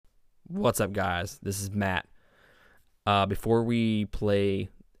What's up, guys? This is Matt. Before we play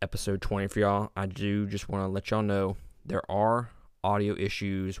episode 20 for y'all, I do just want to let y'all know there are audio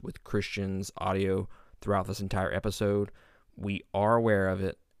issues with Christian's audio throughout this entire episode. We are aware of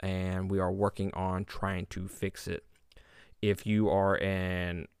it, and we are working on trying to fix it. If you are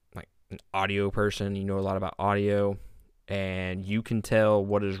an audio person, you know a lot about audio, and you can tell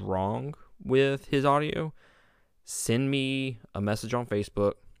what is wrong with his audio, send me a message on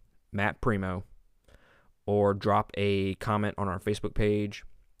Facebook, Matt Primo, or drop a comment on our Facebook page,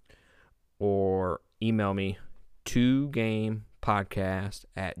 or email me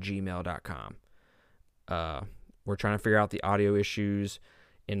 2gamepodcast@gmail.com. We're trying to figure out the audio issues.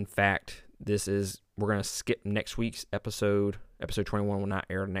 In fact, we're going to skip next week's episode. Episode 21 will not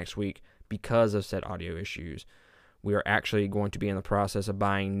air next week because of said audio issues. We are actually going to be in the process of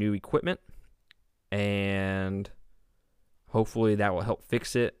buying new equipment, and hopefully that will help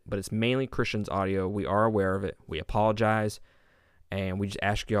fix it, but it's mainly Christian's audio. We are aware of it. We apologize, and we just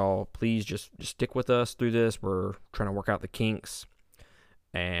ask y'all, please just stick with us through this. We're trying to work out the kinks,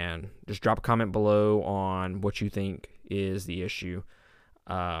 and just drop a comment below on what you think is the issue.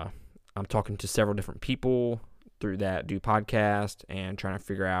 I'm talking to several different people through that do podcast and trying to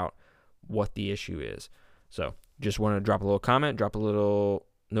figure out what the issue is. So just want to drop a little comment, drop a little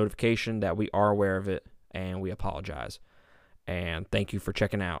notification that we are aware of it, and we apologize. And thank you for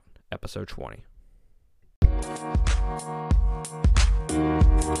checking out episode 20.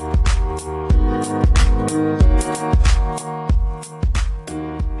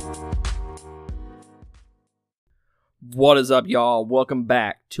 What is up, y'all? Welcome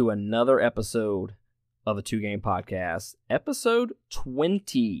back to another episode of the 2 Game Podcast, episode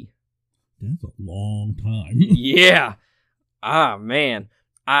 20. That's a long time. Yeah. Man.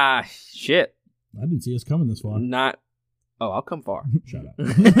 Shit. I didn't see us coming this far. I'll come far. Shut up.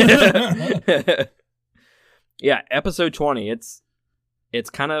 Yeah, episode 20. It's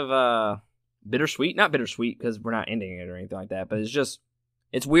kind of bittersweet. Not bittersweet because we're not ending it or anything like that, but it's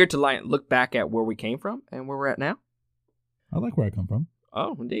weird to look back at where we came from and where we're at now. I like where I come from.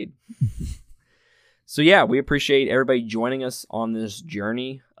 Oh, indeed. So yeah, we appreciate everybody joining us on this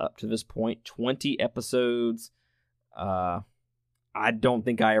journey up to this point. 20 episodes. I don't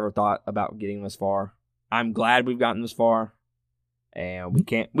think I ever thought about getting this far. I'm glad we've gotten this far, and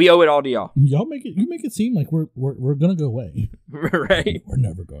we owe it all to y'all. You make it seem like we're gonna go away. Right? We're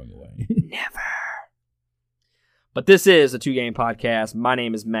never going away. Never. But this is a 2 Game Podcast. My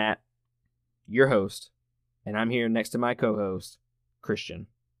name is Matt, your host, and I'm here next to my co-host, Christian.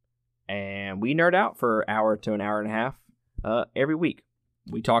 And we nerd out for an hour to an hour and a half every week.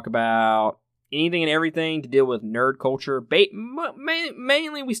 We talk about anything and everything to deal with nerd culture.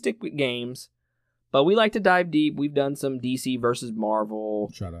 Mainly we stick with games, but we like to dive deep. We've done some DC versus Marvel.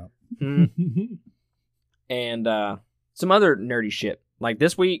 Shut up. And some other nerdy shit. Like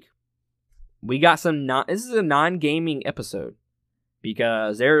this week, we got this is a non-gaming episode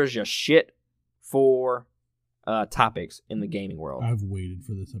because there is just shit for topics in the gaming world. I've waited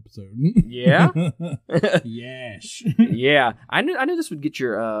for this episode. Yeah? Yes. Yeah. I knew this would get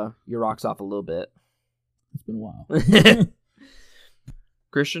your rocks off a little bit. It's been a while.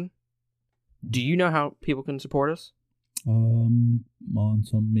 Christian, do you know how people can support us? On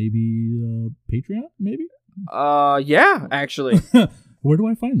some maybe Patreon, maybe? Yeah, actually. Where do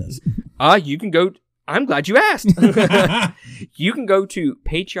I find this? You can go. I'm glad you asked. You can go to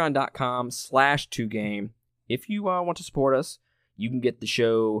patreon.com/2game. If you want to support us, you can get the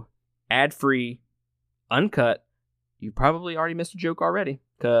show ad-free, uncut. You probably already missed a joke already,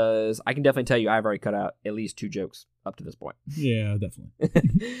 because I can definitely tell you I've already cut out at least 2 jokes up to this point. Yeah, definitely.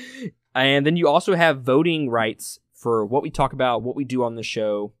 And then you also have voting rights for what we talk about, what we do on the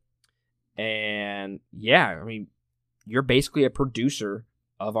show. And yeah, I mean, you're basically a producer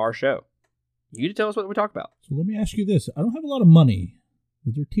of our show. You get to tell us what we talk about. So let me ask you this. I don't have a lot of money.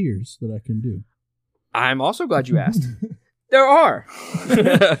 Are there tiers that I can do? I'm also glad you asked. There are.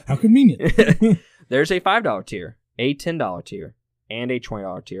 How convenient. There's a $5 tier, a $10 tier, and a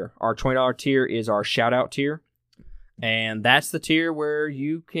 $20 tier. Our $20 tier is our shout-out tier. And that's the tier where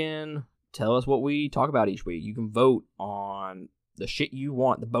you can tell us what we talk about each week. You can vote on the shit you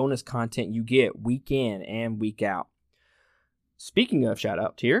want, the bonus content you get week in and week out. Speaking of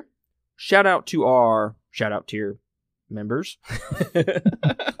shout-out tier, shout out to our shout-out tier members.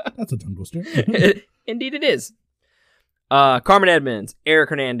 That's a tongue twister. Indeed it is. Carmen Edmonds,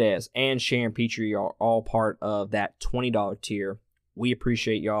 Eric Hernandez, and Sharon Petrie are all part of that $20 tier. We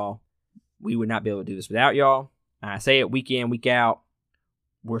appreciate y'all. We would not be able to do this without y'all. I say it week in, week out.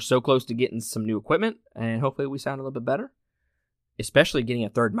 We're so close to getting some new equipment, and hopefully we sound a little bit better. especially getting a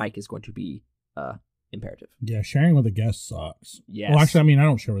third mic is going to be imperative. Yeah, sharing with a guest sucks. Yes. Well, actually, I mean, I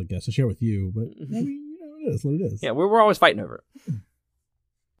don't share with guests. I share with you, but I mean, it is what it is. Yeah, we're always fighting over it.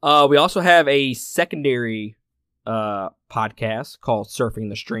 We also have a secondary podcast called Surfing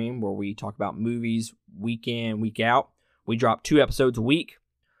the Stream, where we talk about movies week in, week out. We drop 2 episodes a week.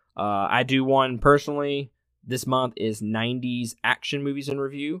 I do one personally. This month is 90s action movies in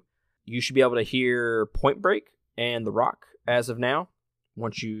review. You should be able to hear Point Break and The Rock as of now,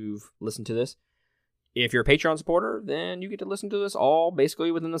 once you've listened to this. If you're a Patreon supporter, then you get to listen to this all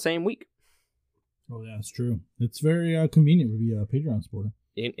basically within the same week. Oh, yeah, that's true. It's very convenient to be a Patreon supporter.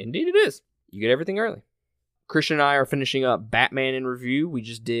 Indeed it is. You get everything early. Christian and I are finishing up Batman in review.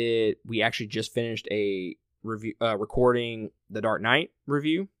 We actually just finished a review, recording the Dark Knight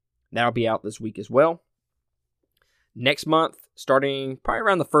review. That'll be out this week as well. Next month, starting probably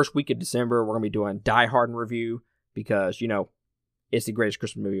around the first week of December, we're going to be doing Die Hard in review because, it's the greatest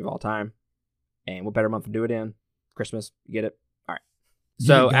Christmas movie of all time. And what better month to do it in? Christmas. You get it? All right.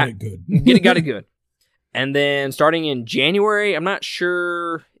 So got it good. got it good. And then starting in January, I'm not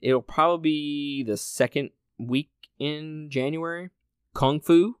sure. It'll probably be the second week in January. Kung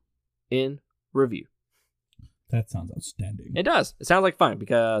Fu in review. That sounds outstanding. It does. It sounds like fun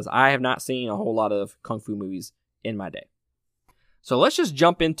because I have not seen a whole lot of Kung Fu movies in my day. So let's just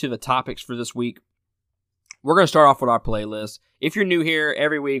jump into the topics for this week. We're going to start off with our playlist. If you're new here,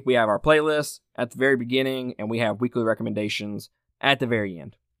 every week we have our playlist at the very beginning and we have weekly recommendations at the very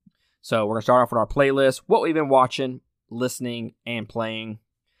end. So we're going to start off with our playlist, what we've been watching, listening, and playing.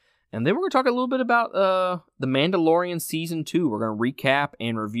 And then we're going to talk a little bit about The Mandalorian Season 2. We're going to recap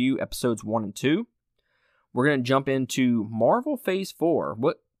and review episodes 1 and 2. We're going to jump into Marvel Phase 4,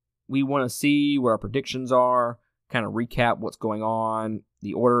 what we want to see, what our predictions are, kind of recap what's going on,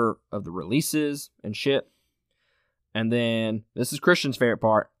 the order of the releases and shit. And then, this is Christian's favorite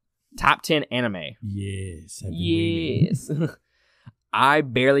part, top 10 anime. Yes. Yes. I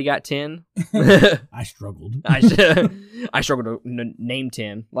barely got 10. I struggled. I struggled to name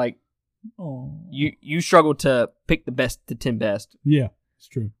 10. Like, oh. You struggled to pick the 10 best. Yeah, it's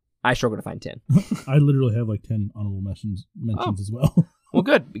true. I struggled to find 10. I literally have like 10 honorable mentions as well. Well,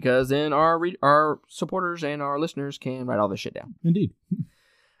 good, because then our supporters and our listeners can write all this shit down. Indeed.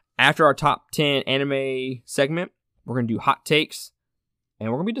 After our top 10 anime segment, we're going to do hot takes, and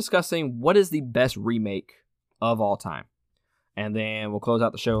we're going to be discussing what is the best remake of all time. And then we'll close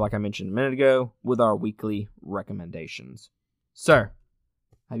out the show, like I mentioned a minute ago, with our weekly recommendations. Sir,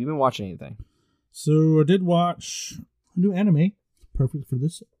 have you been watching anything? So I did watch a new anime, perfect for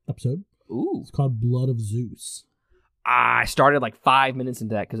this episode. Ooh. It's called Blood of Zeus. I started like 5 minutes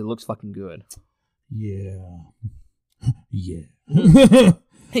into that because it looks fucking good. Yeah. Yeah.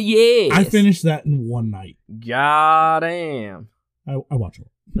 Yes. I finished that in one night. Goddamn. I watched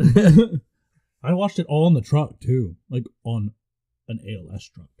it. I watched it all in the truck, too. Like, on an ALS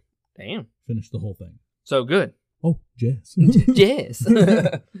truck. Damn. Finished the whole thing. So good. Oh, yes. Yes.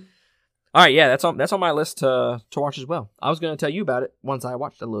 All right, yeah, that's on my list to watch as well. I was going to tell you about it once I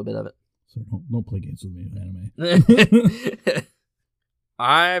watched a little bit of it. So don't play games with me with anime.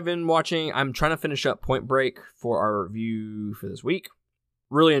 I'm trying to finish up Point Break for our review for this week.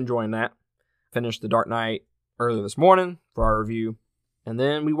 Really enjoying that. Finished The Dark Knight earlier this morning for our review. And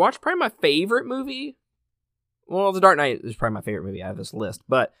then we watched probably my favorite movie. Well, The Dark Knight is probably my favorite movie out of this list.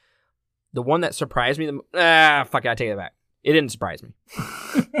 But the one that surprised me, I take it back. It didn't surprise me.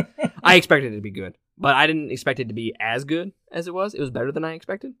 I expected it to be good. But I didn't expect it to be as good as it was. It was better than I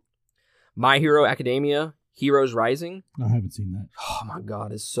expected. My Hero Academia, Heroes Rising. I haven't seen that. Oh my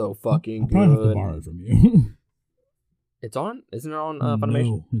god, it's so fucking good. I'll probably have to borrow it from you. It's on? Isn't it on Funimation?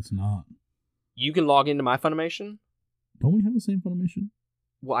 No, it's not. You can log into my Funimation. Don't we have the same Funimation?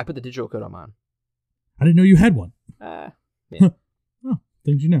 Well, I put the digital code on mine. I didn't know you had one. Yeah. Oh,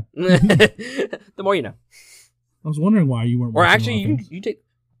 things you know. The more you know. I was wondering why you weren't. Or actually, you take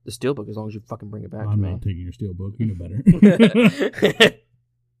the steelbook as long as you fucking bring it back to me. I'm not taking your steelbook. You know better.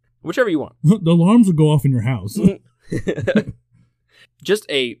 Whichever you want. The alarms will go off in your house. Just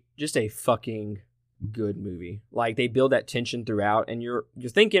a fucking good movie. Like, they build that tension throughout, and you're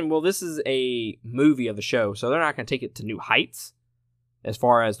thinking, well, this is a movie of the show, so they're not going to take it to new heights as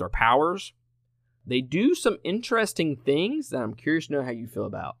far as their powers. They do some interesting things that I'm curious to know how you feel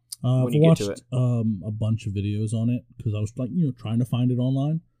about when you get to it. A bunch of videos on it because I was trying to find it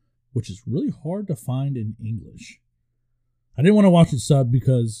online, which is really hard to find in English. I didn't want to watch it sub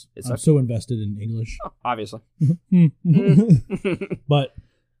because I'm so invested in English. Oh, obviously. But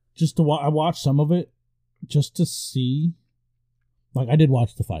just to I watched some of it just to see. Like, I did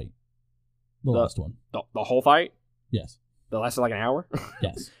watch the fight. The last one. The whole fight? Yes. that lasted like an hour.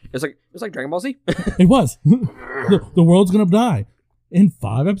 Yes. It was like Dragon Ball Z. It was. The world's gonna die in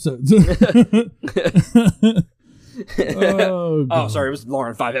 5 episodes. Oh, sorry, it was longer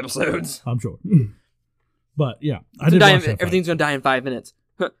than 5 episodes. I'm sure. But yeah, I did watch that fight. Everything's gonna die in 5 minutes.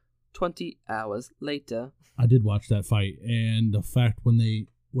 20 hours later. I did watch that fight, and the fact when they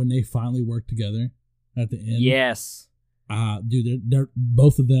finally work together at the end. Yes. Dude, they're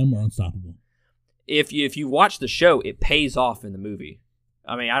both of them are unstoppable. If you watch the show, it pays off in the movie.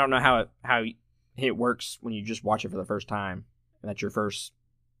 I mean, I don't know how it works when you just watch it for the first time, and that's your first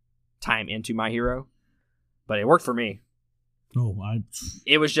time into My Hero, but it worked for me.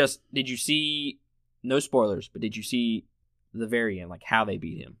 It was just, did you see, no spoilers, but did you see the very end, like how they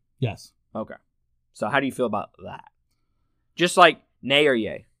beat him? Yes. Okay. So how do you feel about that? Just like nay or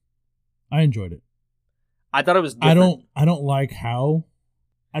yay? I enjoyed it. I thought it was different. I don't like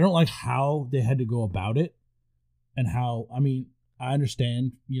how they had to go about it, and how, I mean, I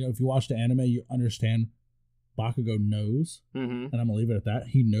understand, if you watch the anime, you understand Bakugo knows, and I'm gonna leave it at that.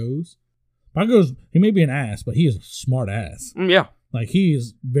 He knows. He may be an ass, but he is a smart ass. Yeah. Like, he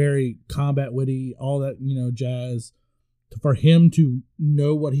is very combat witty, all that, jazz. For him to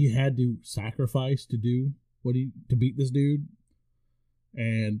know what he had to sacrifice to do, to beat this dude,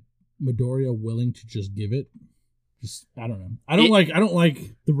 and Midoriya willing to just give it. Just, I don't know. I don't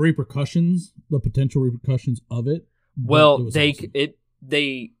like the repercussions, the potential repercussions of it. Well, they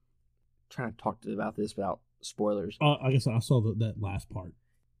trying to talk about this without spoilers. I guess I saw that last part.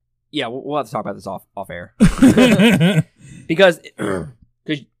 Yeah, we'll have to talk about this off air. because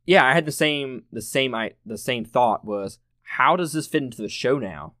yeah, I had the same thought was, how does this fit into the show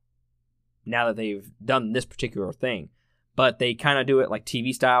now that they've done this particular thing? But they kind of do it like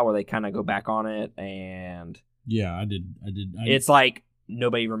TV style, where they kind of go back on it, and yeah, I did. It's like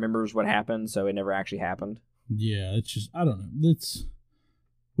nobody remembers what happened, so it never actually happened. Yeah, it's just, I don't know.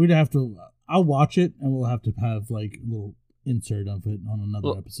 We'd have to. I'll watch it, and we'll have to have like a little insert of it on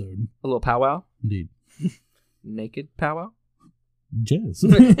another episode. A little powwow, indeed. Naked powwow. Jazz.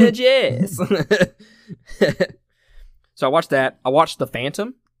 Jazz. So I watched that. I watched The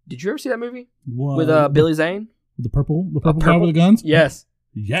Phantom. Did you ever see that movie with Billy Zane? The purple guy with the guns? Yes.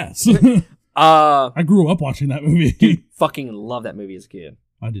 Yes. I grew up watching that movie. Dude, fucking love that movie as a kid.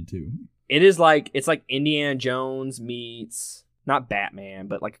 I did too. It's like Indiana Jones meets, not Batman,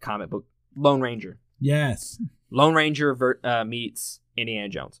 but like a comic book, Lone Ranger. Yes. Lone Ranger meets Indiana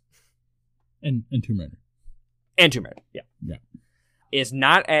Jones. And Tomb Raider. And Tomb Raider, yeah. Yeah. It's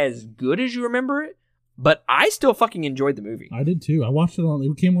not as good as you remember it, but I still fucking enjoyed the movie. I did too. I watched it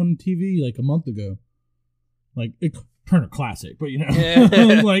it came on TV like a month ago. Like, it turned a classic, but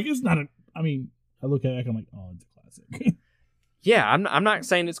like, it's not I look at it, I'm like, oh, it's a classic. Yeah, I'm not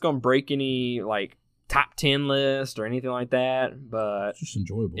saying it's going to break any, like, top 10 list or anything like that, but it's just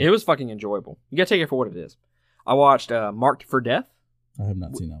enjoyable. It was fucking enjoyable. You got to take it for what it is. I watched Marked for Death. I have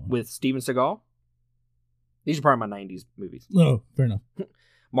not seen that one. With Steven Seagal. These are part of my 90s movies. Oh, fair enough.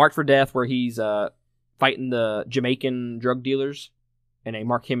 Marked for Death, where he's fighting the Jamaican drug dealers, and they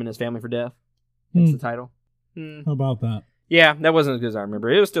mark him and his family for death. That's the title. How about that? Yeah, that wasn't as good as I remember.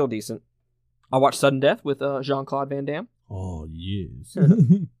 It was still decent. I watched Sudden Death with Jean-Claude Van Damme. Oh, yes.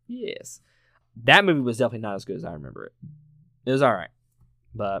 Yes. That movie was definitely not as good as I remember it. It was all right,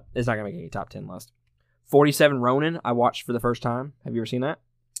 but it's not going to make any top 10 list. 47 Ronin, I watched for the first time. Have you ever seen that?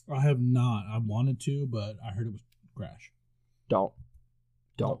 I have not. I wanted to, but I heard it was trash. Don't.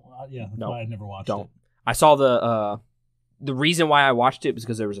 Yeah, that's why I never watched it. I saw the reason why I watched it was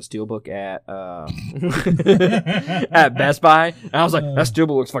because there was a steelbook at at Best Buy, and I was like, that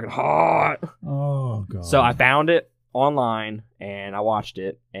steelbook looks fucking hot. Oh god! So I found it online and I watched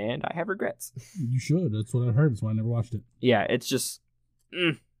it, and I have regrets. You should. That's what I heard. That's why I never watched it. Yeah, it's just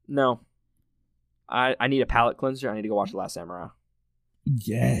no. I need a palate cleanser. I need to go watch The Last Samurai.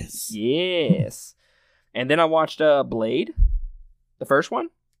 Yes. Yes. And then I watched Blade, the first one.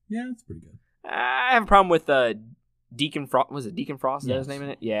 Yeah, it's pretty good. I have a problem with Deacon Frost. Was it Deacon Frost? Is that his Yes. name in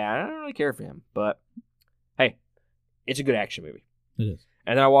it? Yeah, I don't really care for him. But, hey, it's a good action movie. It is.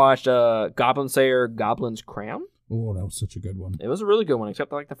 And then I watched Goblin Slayer, Goblin's Crown. Oh, that was such a good one. It was a really good one, except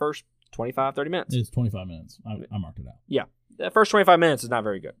for like the first 25, 30 minutes. It's 25 minutes. I marked it out. Yeah. The first 25 minutes is not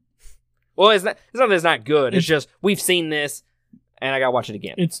very good. Well, it's not that it's not good. It's just, we've seen this, and I got to watch it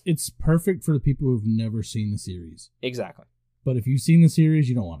again. It's perfect for the people who've never seen the series. Exactly. But if you've seen the series,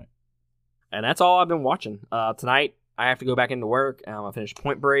 you don't want it. And that's all I've been watching. Tonight, I have to go back into work. I'm going to finish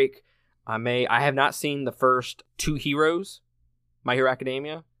Point Break. I have not seen the first 2 Heroes, My Hero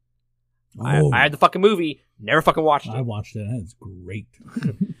Academia. I had the fucking movie, never fucking watched it. I watched it. It's great.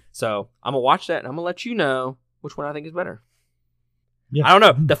 So I'm going to watch that, and I'm going to let you know which one I think is better. Yeah. I don't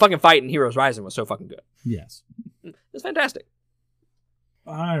know. The fucking fight in Heroes Rising was so fucking good. Yes. It's fantastic.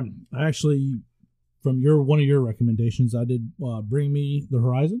 I'm actually, from one of your recommendations, I did Bring Me the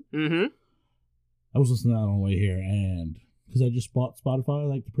Horizon. Mm-hmm. I was listening to that on the way here, and because I just bought Spotify,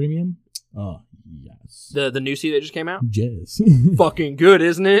 like the premium. Yes. The new CD that just came out? Jazz. Fucking good,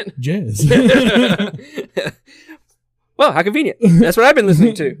 isn't it? Jazz. Well, how convenient. That's what I've been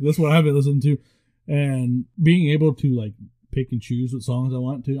listening to. That's what I've been listening to. And being able to like pick and choose what songs I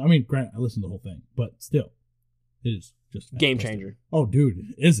want to. I mean, granted, I listen to the whole thing, but still, it is just Game changer. Oh,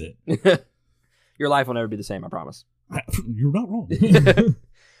 dude, is it? Your life will never be the same, I promise. You're not wrong.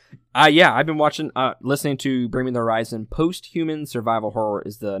 Yeah, I've been listening to Bring Me the Horizon. Post-Human Survival Horror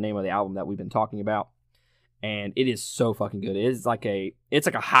is the name of the album that we've been talking about. And it is so fucking good. It's like a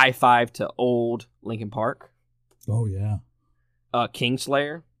high five to old Linkin Park. Oh, yeah.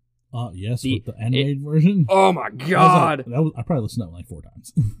 Kingslayer. Yes, with the animated version. Oh my god. I probably listened to that like 4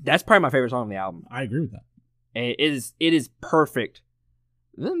 times. That's probably my favorite song on the album. I agree with that. And it is perfect.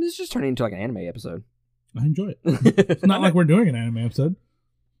 This just turned into like an anime episode. I enjoy it. It's not like we're doing an anime episode.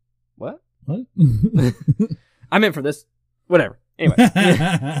 What? I meant for this. Whatever. Anyway.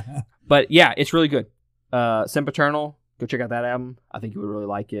 But yeah, it's really good. Sempiternal. Go check out that album. I think you would really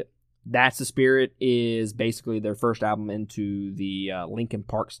like it. That's the Spirit is basically their first album into the Linkin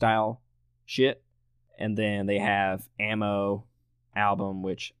Park style shit. And then they have Ammo album,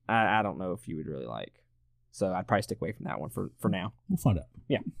 which I don't know if you would really like. So I'd probably stick away from that one for now. We'll find out.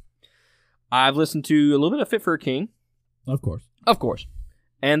 Yeah. I've listened to a little bit of Fit for a King. Of course.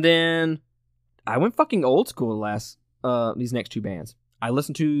 And then I went fucking old school these next 2 bands. I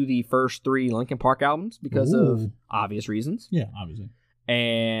listened to the first 3 Linkin Park albums because of obvious reasons. Yeah, obviously.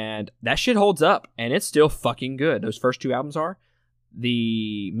 And that shit holds up, and it's still fucking good. Those first 2 albums are.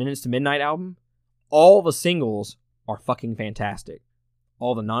 The Minutes to Midnight album, all the singles are fucking fantastic.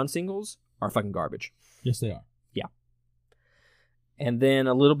 All the non-singles are fucking garbage. Yes, they are. Yeah. And then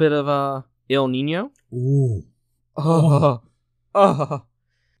a little bit of El Nino. Ooh.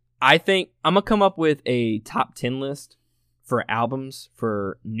 I think I'm going to come up with a top 10 list for albums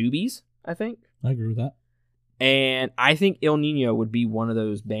for newbies, I think. I agree with that. And I think El Nino would be one of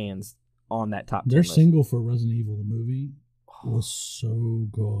those bands on that top 10 Their list. single for Resident Evil, the movie, was so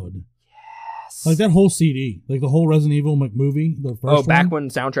good. Yes. Like that whole CD, like the whole Resident Evil movie, the first one. Back when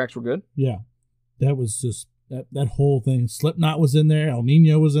soundtracks were good? Yeah. That was just, that whole thing. Slipknot was in there. El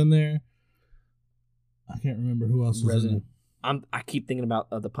Nino was in there. I can't remember who else was in there. I keep thinking about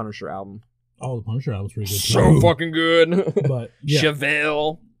the Punisher album. Oh, the Punisher album's pretty good too. So fucking good. But yeah.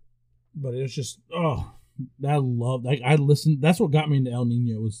 Chevelle. But it's just, I love, like, I listened, that's what got me into El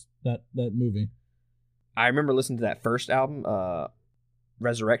Nino was that movie. I remember listening to that first album,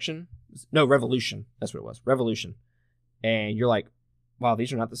 Revolution. That's what it was. Revolution. And you're like, wow,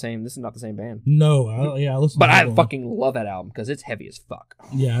 these are not the same. This is not the same band. No, I listened but to that I fucking love that album because it's heavy as fuck.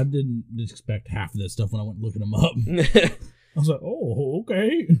 Yeah, I didn't expect half of that stuff when I went looking them up. I was like, oh,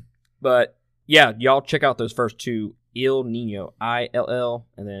 okay. But yeah, y'all check out those first 2 El Nino, ILL,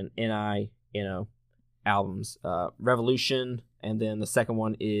 and then NINO albums. Revolution, and then the second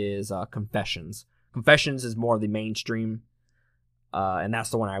one is Confessions. Confessions is more of the mainstream, and that's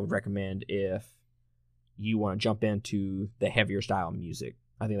the one I would recommend if you want to jump into the heavier style of music.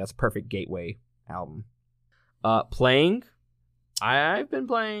 I think that's a perfect gateway album. Playing, I've been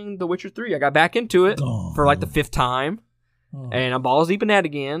playing The Witcher 3. I got back into it for like the 5th time, and I'm balls deep in that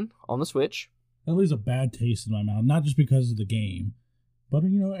again on the Switch. That leaves a bad taste in my mouth, not just because of the game, but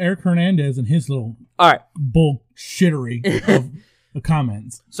Eric Hernandez and his little bullshittery of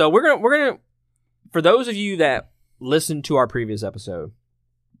comments. So we're gonna for those of you that listened to our previous episode,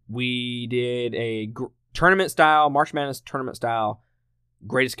 we did a tournament style, March Madness tournament style,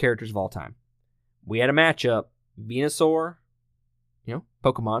 greatest characters of all time. We had a matchup, Venusaur,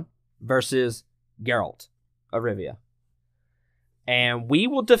 Pokemon, versus Geralt of Rivia. And we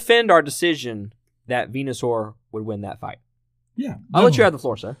will defend our decision that Venusaur would win that fight. Yeah. I'll let you have the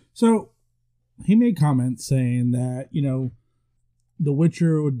floor, sir. So, he made comments saying that, The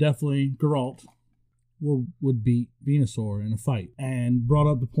Witcher would definitely, Geralt, would beat Venusaur in a fight. And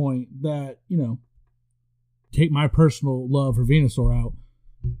brought up the point that, take my personal love for Venusaur out,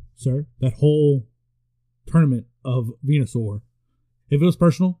 sir. That whole tournament of Venusaur, if it was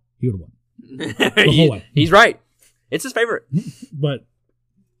personal, he would have won. The whole way. He's right. It's his favorite. But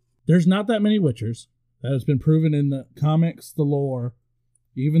there's not that many Witchers. That has been proven in the comics, the lore,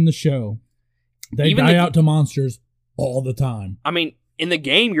 even the show. They die out to monsters all the time. I mean, in the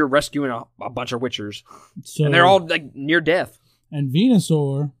game, you're rescuing a bunch of Witchers. So, and they're all like near death. And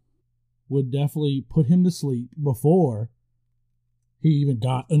Venusaur would definitely put him to sleep before He even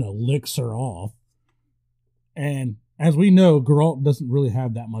got an elixir off. And as we know, Geralt doesn't really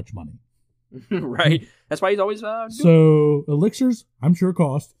have that much money. Right. That's why he's always So elixirs, I'm sure,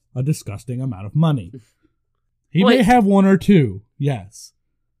 cost a disgusting amount of money. He Wait. may have one or two, yes.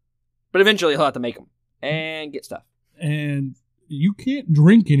 But eventually he'll have to make them and get stuff. And you can't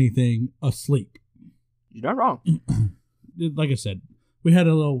drink anything asleep. You're not wrong. Like I said, we had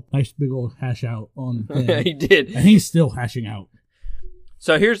a little nice big old hash out on thing. He did. And he's still hashing out.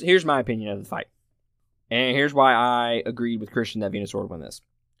 So here's my opinion of the fight. And here's why I agreed with Christian that Venusaur would win this.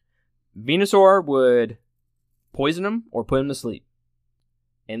 Venusaur would poison him or put him to sleep.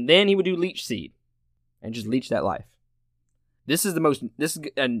 And then he would do Leech Seed. And just leech that life. This is a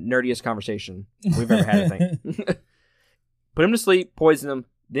nerdiest conversation we've ever had, I think. Put him to sleep, poison him,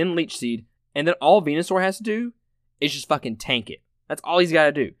 then Leech Seed. And then all Venusaur has to do is just fucking tank it. That's all he's got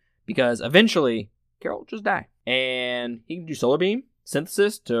to do. Because eventually, Carol will just die. And he can do Solar Beam,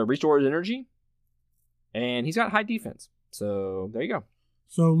 Synthesis to restore his energy. And he's got high defense. So, there you go.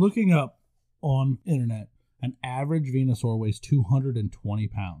 So, looking up on internet, an average Venusaur weighs 220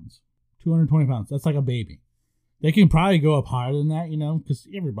 pounds. 220 pounds. That's like a baby. They can probably go up higher than that, because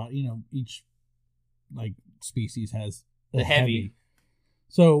everybody, each like species has the heavy.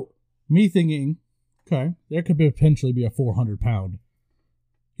 So, me thinking, okay, there could potentially be a 400 pound.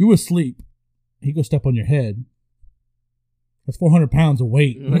 You asleep, he go step on your head. That's 400 pounds of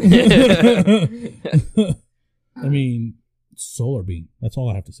weight. I mean, Solar Beam. That's all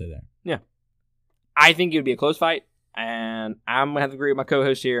I have to say there. Yeah. I think it would be a close fight, and I'm going to have to agree with my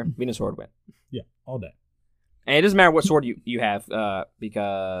co-host here. Venusaur would win. Yeah, all day. And it doesn't matter what sword you have,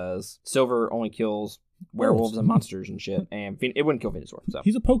 because Silver only kills werewolves and monsters and shit, and it wouldn't kill Venusaur. So.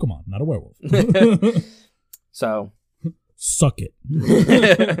 He's a Pokemon, not a werewolf. So. Suck it.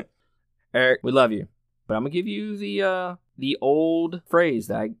 Eric, we love you. But I'm going to give you the old phrase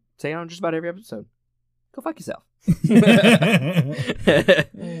that I say on just about every episode. Go fuck yourself.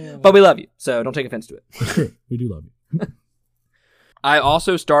 But we love you, so don't take offense to it. Sure, we do love you. I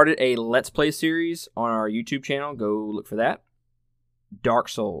also started a Let's Play series on our YouTube channel. Go look for that. Dark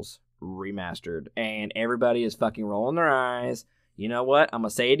Souls Remastered. And everybody is fucking rolling their eyes. You know what? I'm going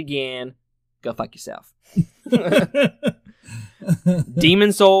to say it again. Go fuck yourself.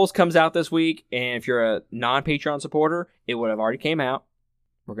 Demon Souls comes out this week. And if you're a non-Patreon supporter, it would have already came out.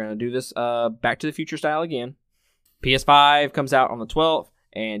 We're going to do this Back to the Future style again. PS5 comes out on the 12th.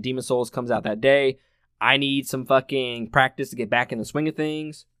 And Demon Souls comes out that day. I need some fucking practice to get back in the swing of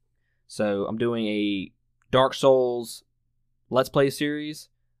things. So I'm doing a Dark Souls Let's Play series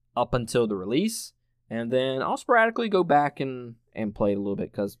up until the release. And then I'll sporadically go back and play it a little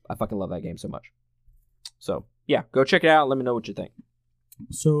bit because I fucking love that game so much. So, yeah, go check it out. Let me know what you think.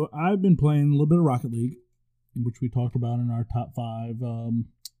 So I've been playing a little bit of Rocket League, which we talked about in our top 5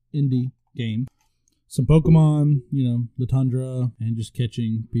 indie game. Some Pokemon, the Tundra, and just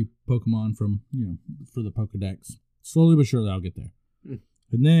catching Pokemon from, for the Pokedex. Slowly but surely I'll get there.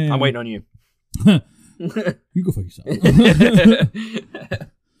 And then... I'm waiting on you. You go fuck yourself.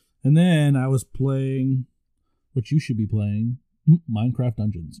 And then I was playing what you should be playing, Minecraft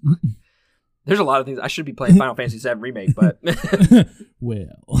Dungeons. There's a lot of things. I should be playing Final Fantasy VII Remake, but...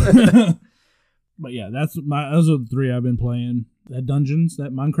 Well... But yeah, those are the 3 I've been playing. That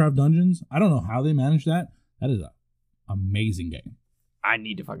Minecraft Dungeons, I don't know how they managed that. That is an amazing game. I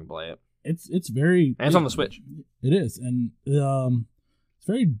need to fucking play it. It's very... And it's on the Switch. It is. And it's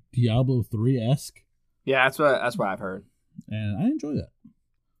very Diablo 3-esque. Yeah, that's what I've heard. And I enjoy that.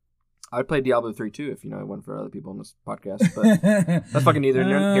 I'd play Diablo 3 too if it wasn't for other people on this podcast. But that's fucking neither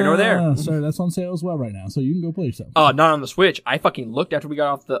here nor there. Sorry, that's on sale as well right now, so you can go play yourself. Oh, not on the Switch. I fucking looked after we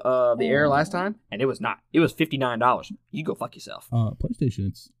got off the air last time, and it was not. It was $59. You go fuck yourself. PlayStation,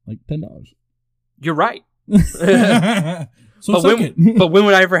 it's like $10. You're right. So but when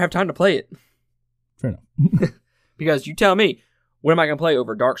would I ever have time to play it? Fair enough. Because you tell me, what am I going to play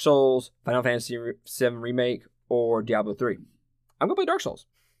over Dark Souls, Final Fantasy VII Remake, or Diablo 3? I'm going to play Dark Souls.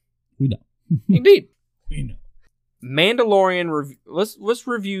 We know. Indeed. We know. Mandalorian let's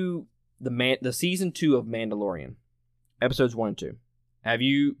review the season 2 of Mandalorian, episodes 1 and 2. Have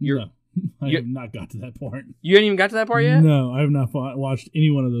you? No, I have not got to that part. You ain't even got to that part yet? No, I have not watched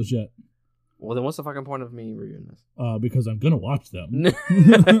any one of those yet. Well, then what's the fucking point of me reviewing this? Because I'm gonna watch them.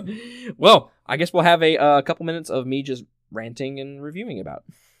 Well, I guess we'll have a couple minutes of me just ranting and reviewing about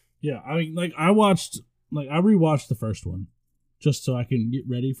it. Yeah, I mean, I rewatched the first one just so I can get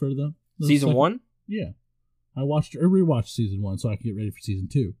ready for the season second. 1. Yeah, I rewatched season 1 so I can get ready for season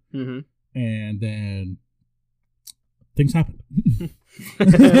 2. Mm-hmm. And then I things happened.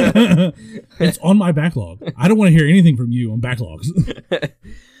 It's on my backlog. I don't want to hear anything from you on backlogs.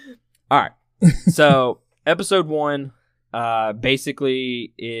 All right. So episode 1,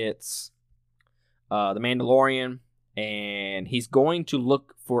 basically it's the Mandalorian, and he's going to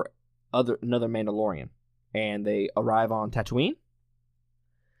look for another Mandalorian, and they arrive on Tatooine,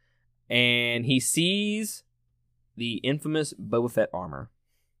 and he sees the infamous Boba Fett armor.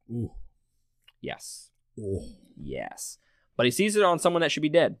 Ooh. Yes. Ooh. Yes. But he sees it on someone that should be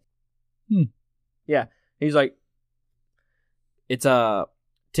dead. Yeah. He's like, it's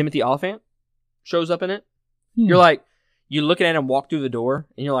Timothy Oliphant shows up in it. You're like, you're looking at him walk through the door,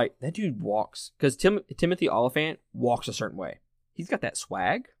 and you're like, that dude walks. Because Timothy Oliphant walks a certain way. He's got that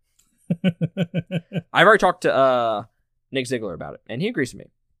swag. I've already talked to Nick Ziegler about it, and he agrees with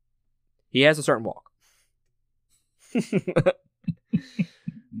me. He has a certain walk.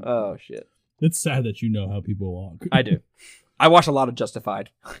 Oh, shit. It's sad that you know how people walk. I do. I watch a lot of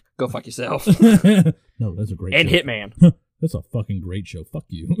Justified. Go fuck yourself. No, that's a great and show. Hitman. That's a fucking great show. Fuck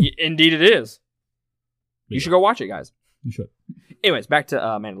you. Indeed it is. You should go watch it, guys. You should. Anyways, back to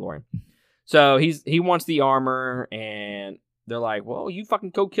Mandalorian. So he wants the armor, and they're like, well, you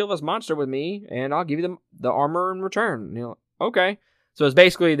fucking go kill this monster with me, and I'll give you the armor in return. And you're like, okay. So it's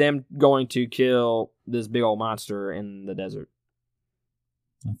basically them going to kill this big old monster in the desert.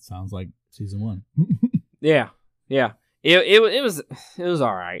 That sounds like season 1. Yeah. It was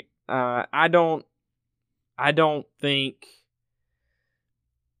all right. I don't think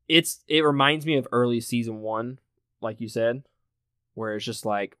it reminds me of early season 1, like you said, where it's just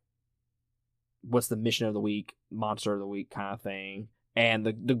like, what's the mission of the week, monster of the week kind of thing. And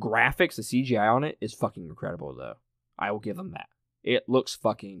the graphics, the CGI on it is fucking incredible, though. I will give them that. It looks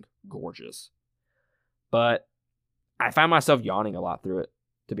fucking gorgeous. But I find myself yawning a lot through it,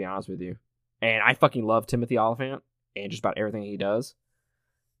 to be honest with you. And I fucking love Timothy Oliphant and just about everything he does.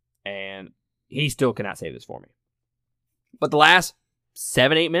 And he still cannot save this for me. But the last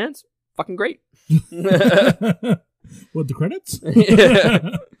 7-8 minutes, fucking great. What, the credits?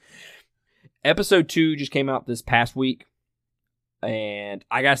 Episode 2 just came out this past week. And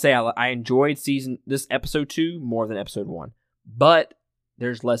I gotta say, I enjoyed this episode 2 more than episode 1. But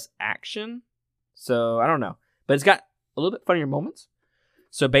there's less action. So I don't know. But it's got a little bit funnier moments.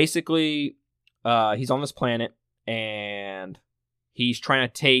 So basically, he's on this planet, and he's trying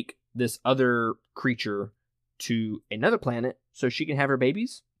to take this other creature to another planet so she can have her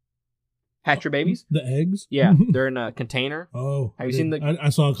babies. Hatch her babies. The eggs? Yeah, they're in a container. Oh. Have you seen the... I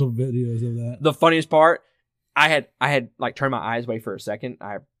saw a couple videos of that. The funniest part, I had like turned my eyes away for a second.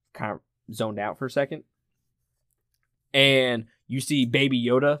 I kind of zoned out for a second. And you see Baby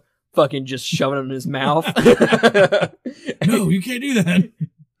Yoda fucking just shoving him in his mouth. No, you can't do that.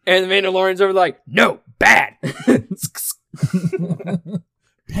 And the Mandalorian's over like, no, bad.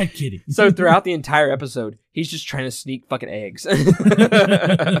 Bad kitty. So throughout the entire episode, he's just trying to sneak fucking eggs.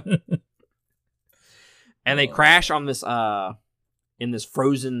 And they crash on this in this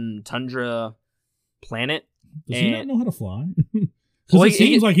frozen tundra planet. Does he not know how to fly? Because it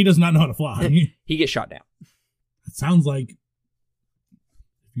seems like he does not know how to fly. He gets shot down. It sounds like if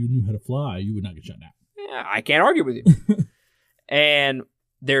you knew how to fly, you would not get shot down. Yeah, I can't argue with you. And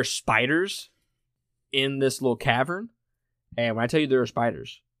there's spiders in this little cavern. And when I tell you there are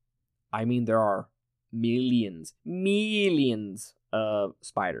spiders, I mean there are millions of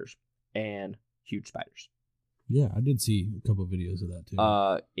spiders and huge spiders. Yeah, I did see a couple of videos of that too.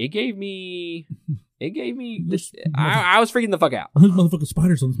 It gave me this, I was freaking the fuck out. There's motherfucking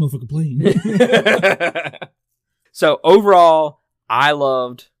spiders on this motherfucking plane. So overall, I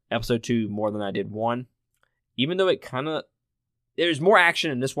loved episode 2 more than I did 1. Even though it kind of, there's more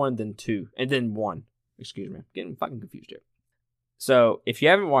action in this one than 2, and then 1. Excuse me, I'm getting fucking confused here. So if you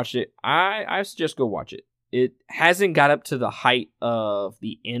haven't watched it, I suggest go watch it. It hasn't got up to the height of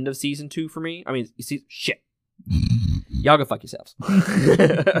the end of season 2 for me. I mean, you see, shit. Y'all go fuck yourselves.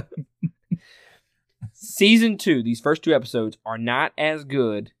 Season 2, these first 2 episodes are not as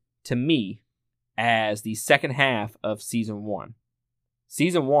good to me as the second half of season 1.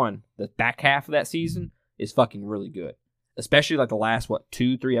 Season 1, the back half of that season, is fucking really good. Especially like the last,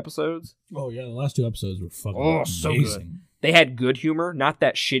 2-3 episodes? Oh, yeah, the last 2 episodes were fucking amazing. So good. They had good humor, not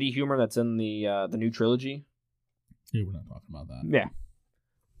that shitty humor that's in the new trilogy. Yeah, we're not talking about that. Yeah.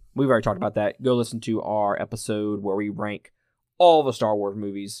 We've already talked about that. Go listen to our episode where we rank all the Star Wars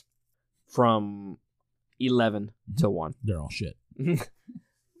movies from 11 to 1. They're all shit. No.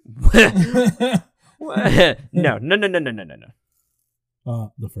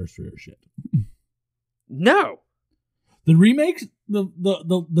 The first 3 are shit. No. The remakes? The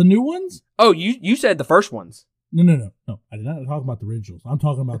new ones? Oh, you said the first ones. No. I did not talk about the originals. I'm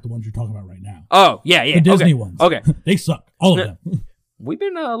talking about the ones you're talking about right now. Oh, yeah. The Disney ones. Okay. They suck. All of them. We've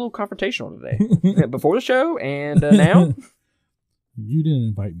been a little confrontational today. Before the show and now. You didn't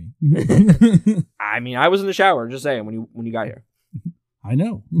invite me. I mean, I was in the shower, just saying, when you got here. I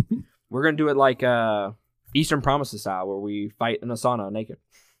know. We're going to do it like Eastern Promises style, where we fight in a sauna naked.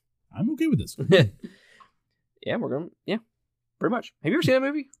 I'm okay with this. Yeah, pretty much. Have you ever seen that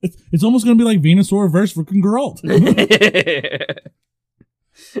movie? It's almost going to be like Venusaur versus freaking Geralt.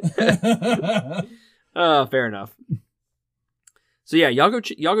 Fair enough. So yeah, y'all go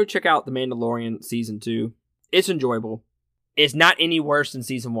check out The Mandalorian season 2. It's enjoyable. It's not any worse than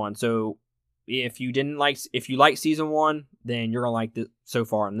season 1. So if you like season 1, then you're gonna like this so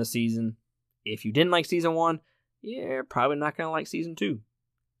far in this season. If you didn't like season 1, you're probably not gonna like season 2.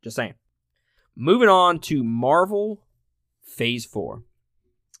 Just saying. Moving on to Marvel Phase 4.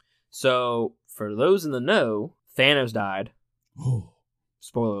 So for those in the know, Thanos died.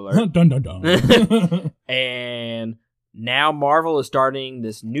 Spoiler alert. Dun, dun, dun. And now Marvel is starting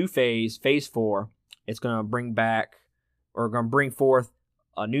this new phase, Phase 4. It's going to bring forth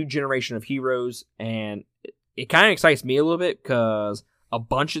a new generation of heroes. And it kind of excites me a little bit because a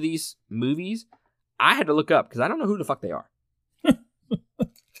bunch of these movies, I had to look up because I don't know who the fuck they are.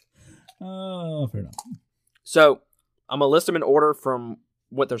 Fair enough. So I'm going to list them in order from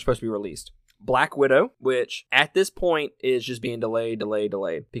what they're supposed to be released. Black Widow, which at this point is just being delayed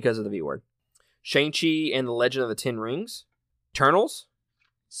because of the V word. Shang-Chi and the Legend of the Ten Rings. Eternals.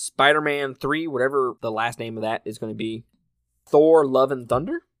 Spider-Man 3, whatever the last name of that is going to be. Thor, Love and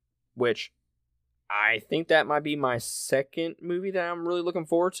Thunder, which I think that might be my second movie that I'm really looking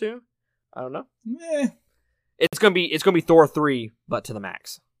forward to. I don't know. It's gonna be Thor 3, but to the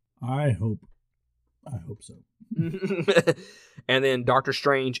max. I hope so. And then Doctor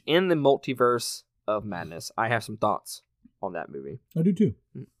Strange in the Multiverse of Madness. I have some thoughts on that movie. I do too.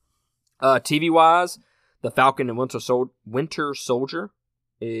 TV-wise, The Falcon and Winter Soldier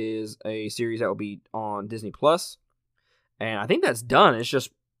is a series that will be on Disney Plus, and I think that's done. It's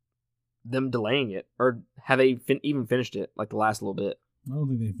just them delaying it, or have they even finished it? Like the last little bit. I don't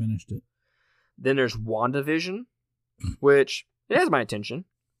think they finished it. Then there's WandaVision, which it has my attention.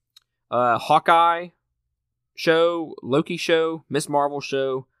 Hawkeye show, Loki show, Miss Marvel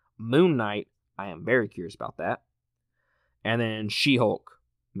show, Moon Knight. I am very curious about that. And then She-Hulk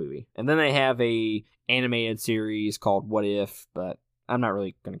movie. And then they have a animated series called What If, but I'm not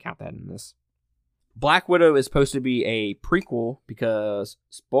really going to count that in this. Black Widow is supposed to be a prequel because,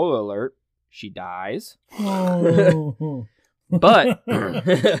 spoiler alert, she dies. Oh. But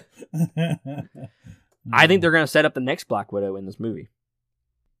I think they're going to set up the next Black Widow in this movie.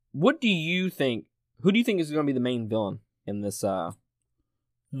 What do you think? Who do you think is going to be the main villain in this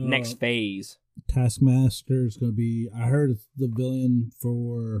next phase? Taskmaster is going to be. I heard it's the villain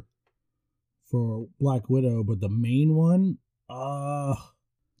for Black Widow, but the main one,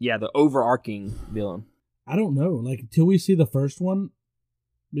 yeah, the overarching villain. I don't know. Like until we see the first one,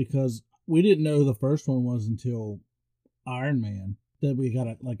 because we didn't know the first one was until Iron Man that we got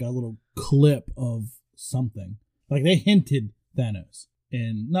a little clip of something. Like they hinted Thanos.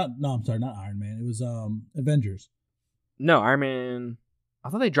 And not Iron Man. It was Avengers. No, Iron Man. I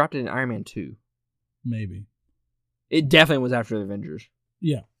thought they dropped it in Iron Man 2. Maybe. It definitely was after the Avengers.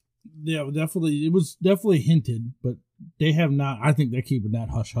 Yeah, definitely. It was definitely hinted, but they have not. I think they're keeping that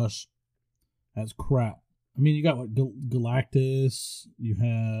hush hush as crap. I mean, you got what Galactus. You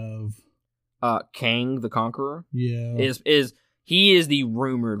have Kang the Conqueror. Yeah, he is the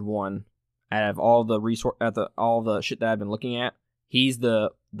rumored one out of all the all the shit that I've been looking at. He's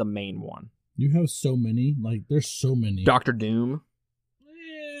the main one. You have so many. Like, there's so many. Doctor Doom.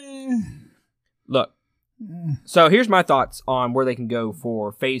 Look. So here's my thoughts on where they can go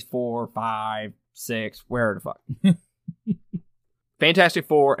for Phase 4, 5, 6, where the fuck. Fantastic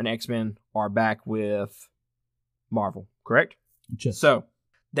Four and X-Men are back with Marvel, correct? Just. So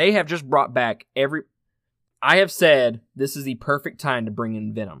they have just brought back I have said this is the perfect time to bring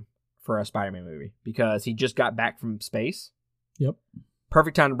in Venom for a Spider-Man movie because he just got back from space. Yep.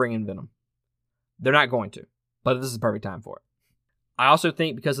 Perfect time to bring in Venom. They're not going to, but this is the perfect time for it. I also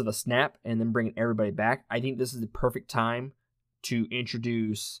think because of the snap and then bringing everybody back, I think this is the perfect time to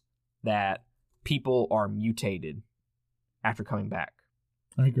introduce that people are mutated after coming back.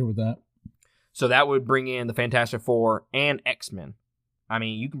 I agree with that. So that would bring in the Fantastic Four and X-Men. I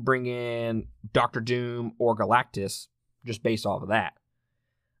mean, you can bring in Doctor Doom or Galactus just based off of that.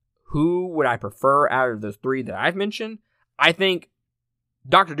 Who would I prefer out of those three that I've mentioned? I think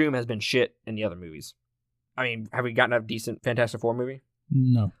Doctor Doom has been shit in the other movies. I mean, have we gotten a decent Fantastic Four movie?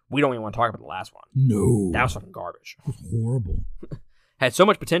 No. We don't even want to talk about the last one. No. That was fucking garbage. It was horrible. Had so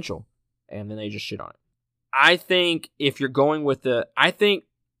much potential, and then they just shit on it. I think if you're going with I think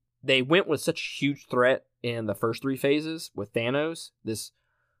they went with such a huge threat in the first 3 phases with Thanos, this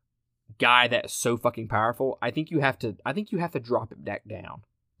guy that is so fucking powerful. I think you have to drop it back down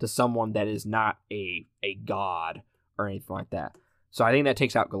to someone that is not a god or anything like that. So I think that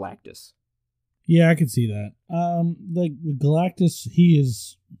takes out Galactus. Yeah, I can see that. Like Galactus, he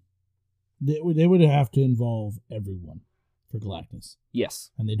is. They would have to involve everyone for Galactus.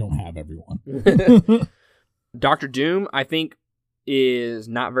 Yes, and they don't have everyone. Doctor Doom, I think, is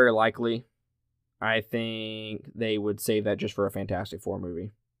not very likely. I think they would save that just for a Fantastic Four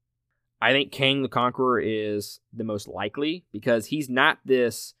movie. I think Kang the Conqueror is the most likely because he's not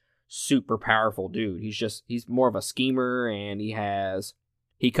this super powerful dude. He's more of a schemer, and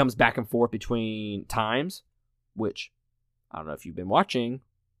he comes back and forth between times, which I don't know if you've been watching,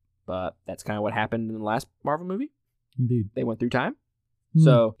 but that's kind of what happened in the last Marvel movie. Indeed. They went through time.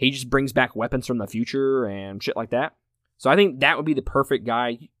 So he just brings back weapons from the future and shit like that. So I think that would be the perfect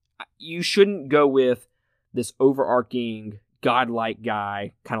guy. You shouldn't go with this overarching godlike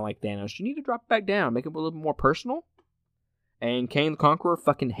guy, kind of like Thanos. You need to drop it back down, make it a little bit more personal. And Kang the Conqueror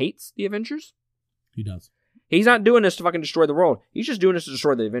fucking hates the Avengers. He does. He's not doing this to fucking destroy the world. He's just doing this to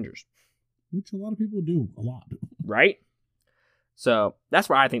destroy the Avengers. Which a lot of people do, a lot. Right? So that's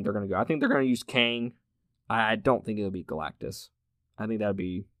where I think they're going to go. I think they're going to use Kang. I don't think it'll be Galactus. I think that'll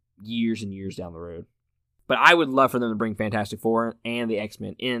be years and years down the road. But I would love for them to bring Fantastic Four and the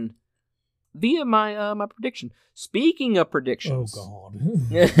X-Men in via my prediction. Speaking of predictions. Oh,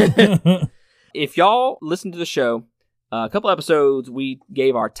 God. If y'all listen to the show, a couple episodes, we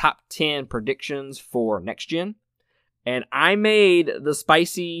gave our top 10 predictions for next gen. And I made the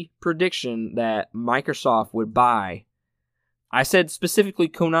spicy prediction that Microsoft would buy. I said specifically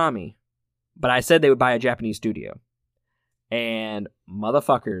Konami, but I said they would buy a Japanese studio. And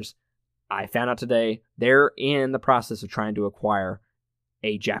motherfuckers, I found out today they're in the process of trying to acquire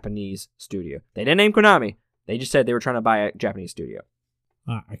a Japanese studio. They didn't name Konami. They just said they were trying to buy a Japanese studio.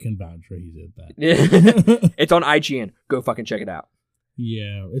 I can vouch for he did that. It's on IGN. Go fucking check it out.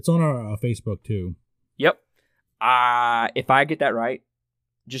 Yeah, it's on our Facebook too. Yep. If I get that right,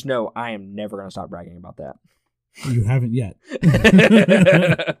 just know I am never going to stop bragging about that. You haven't yet.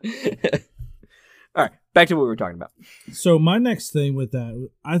 All right, back to what we were talking about. So my next thing with that,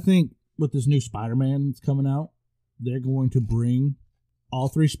 I think with this new Spider-Man that's coming out, they're going to bring all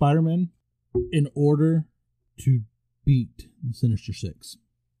 3 Spider-Men in order to beat the Sinister Six.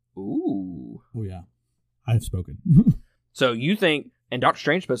 Ooh. Oh, yeah. I've spoken. So you think, and Doctor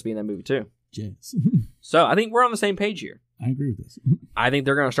Strange is supposed to be in that movie too. Yes. So I think we're on the same page here. I agree with this. I think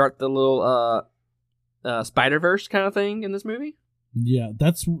they're going to start the little Spider-Verse kind of thing in this movie. Yeah,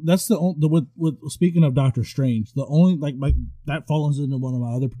 that's the with speaking of Doctor Strange, the only like that falls into one of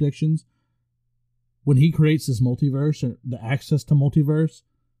my other predictions. When he creates this multiverse or the access to multiverse,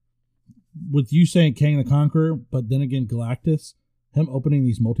 with you saying Kang the Conqueror, but then again Galactus, him opening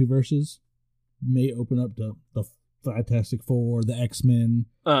these multiverses may open up to the Fantastic Four, the X-Men.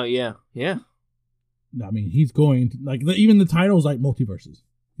 Oh yeah. I mean, he's going to, like even the title's like multiverses.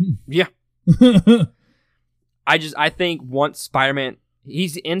 Yeah. I think once Spider-Man,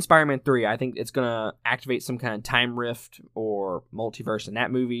 he's in Spider-Man 3, I think it's going to activate some kind of time rift or multiverse in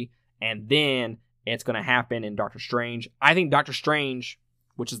that movie, and then it's going to happen in Doctor Strange. I think Doctor Strange,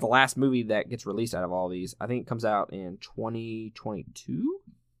 which is the last movie that gets released out of all these, I think it comes out in 2022,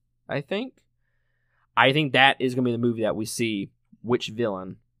 I think. I think that is going to be the movie that we see which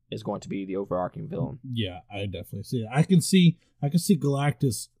villain is going to be the overarching villain. Yeah, I definitely see it. I can see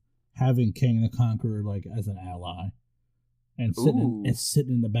Galactus having Kang the Conqueror like as an ally, and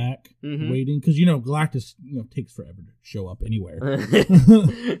sitting in the back waiting, because Galactus takes forever to show up anywhere.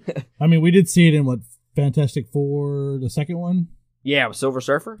 I mean, we did see it in Fantastic Four, the second one. Yeah, with Silver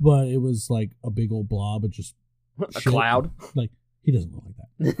Surfer, but it was like a big old blob of just a cloud. Like he doesn't look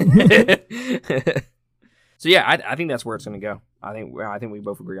like that. So yeah, I think that's where it's going to go. I think we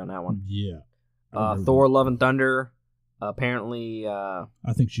both agree on that one. Yeah. Thor: Love and Thunder. Apparently, I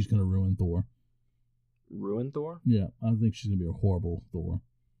think she's going to ruin Thor. Ruin Thor? Yeah, I think she's going to be a horrible Thor.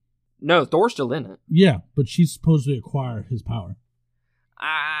 No, Thor's still in it. Yeah, but she's supposed to acquire his power.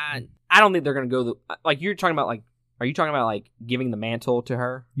 I don't think they're going to go like you're talking about. Like, are you talking about like giving the mantle to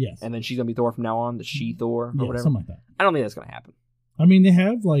her? Yes. And then she's going to be Thor from now on, the She-Thor or whatever. Something like that. I don't think that's going to happen. I mean, they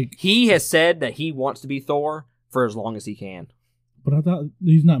have like he has said that he wants to be Thor for as long as he can. But I thought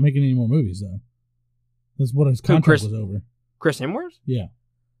he's not making any more movies though. That's what his contract was over. Chris Hemsworth? Yeah.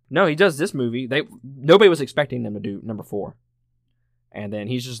 No, he does this movie. Nobody was expecting them to do number 4. And then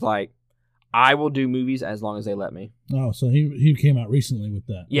he's just like, I will do movies as long as they let me. Oh, so he came out recently with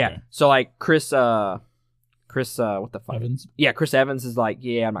that. Yeah. Okay. So like Chris, what the fuck? Evans? Yeah, Chris Evans is like,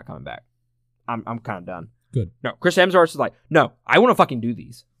 yeah, I'm not coming back. I'm kind of done. Good. No, Chris Hemsworth is like, no, I want to fucking do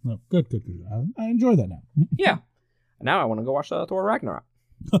these. No, good. I enjoy that now. Yeah. Now I want to go watch Thor Ragnarok.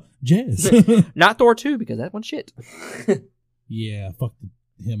 Jazz. Not Thor 2, because that one's shit. Yeah, fuck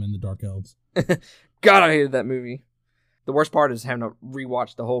him and the Dark Elves. God, I hated that movie. The worst part is having to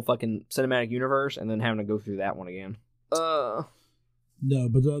rewatch the whole fucking cinematic universe and then having to go through that one again. No,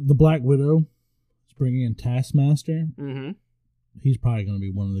 but the Black Widow is bringing in Taskmaster. Mm-hmm. He's probably going to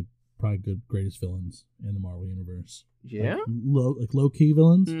be one of the greatest villains in the Marvel universe. Yeah? Like low key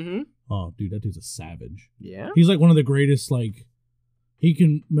villains. Mm-hmm. Oh, dude, that dude's a savage. Yeah? He's like one of the greatest. Like, he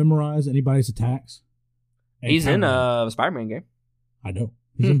can memorize anybody's attacks. He's in a Spider-Man game. I know.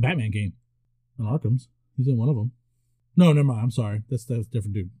 He's in Batman game. In Arkham's. He's in one of them. No, never mind. I'm sorry. That's a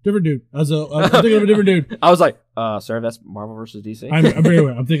different dude. Different dude. I'm thinking of a different dude. I was like, sir, that's Marvel versus DC. I'm very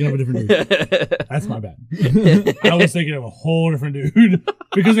aware. I'm thinking of a different dude. That's my bad. I was thinking of a whole different dude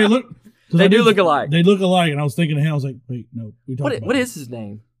because they look. They do look alike. They look alike, and I was thinking of him. I was like, wait, no. What is his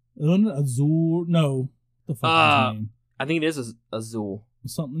name? Azul? No. What the fuck is his name? I think it is Azul.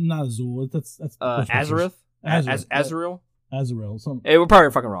 Something not Azul. That's Azareth. Azrael. Azrael. Something. Hey, we're probably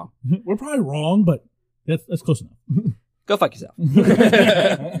fucking wrong. We're probably wrong, but that's close enough. Go fuck yourself.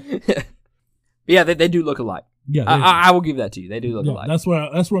 Yeah, they do look alike. Yeah, I will give that to you. They do look alike. That's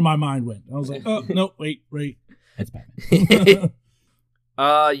where my mind went. I was like, oh no, wait, that's Batman.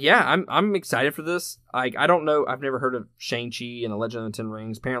 Yeah, I'm excited for this. I don't know. I've never heard of Shang-Chi and the Legend of the Ten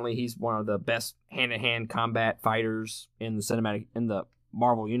Rings. Apparently, he's one of the best hand-to-hand combat fighters in the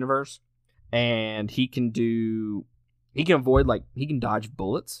Marvel universe, and he can dodge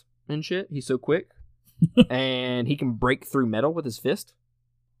bullets and shit. He's so quick. And he can break through metal with his fist.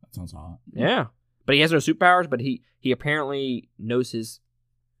 That sounds hot. Yeah. But he has no superpowers, but he apparently knows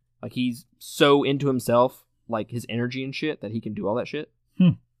he's so into himself, like his energy and shit, that he can do all that shit.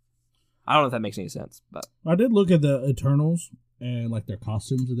 I don't know if that makes any sense, but I did look at the Eternals and like their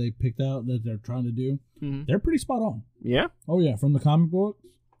costumes that they picked out that they're trying to do. Mm-hmm. They're pretty spot on. Yeah? Oh yeah, from the comic books,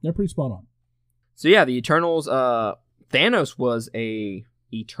 they're pretty spot on. So yeah, the Eternals, Thanos was a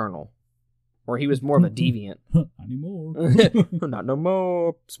Eternal. Or he was more of a deviant. Not anymore. Not no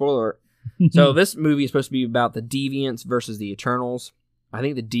more. Spoiler. So this movie is supposed to be about the deviants versus the Eternals. I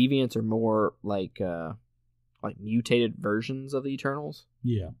think the deviants are more like mutated versions of the Eternals.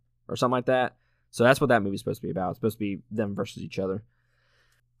 Yeah. Or something like that. So that's what that movie's supposed to be about. It's supposed to be them versus each other.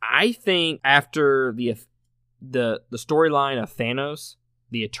 I think after the storyline of Thanos,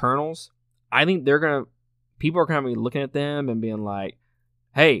 the Eternals, I think people are going to be looking at them and being like,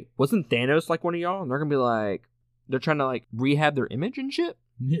 hey, wasn't Thanos like one of y'all? And they're going to be like, they're trying to like rehab their image and shit.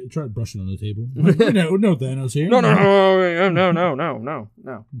 Yeah, try to brush it on the table. No Thanos here.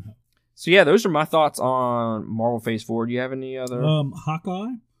 No. So yeah, those are my thoughts on Marvel Phase 4. Do you have any other?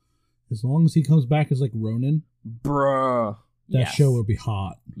 Hawkeye. As long as he comes back as like Ronin. Bruh. That show would be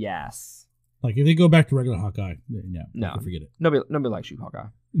hot. Yes. Like if they go back to regular Hawkeye, yeah, no, forget it. Nobody likes you, Hawkeye.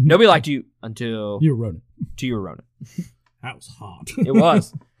 Nobody liked you until you were Ronin. Till you were Ronin. That was hot. It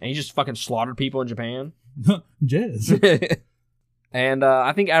was. And he just fucking slaughtered people in Japan. Jazz. And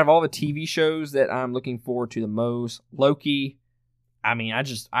I think out of all the TV shows that I'm looking forward to the most, Loki, I mean,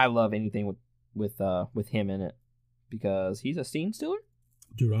 I love anything with him in it. Because he's a scene stealer.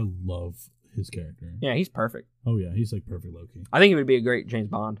 Dude, I love his character. Yeah, he's perfect. Oh yeah, he's like perfect Loki. I think he would be a great James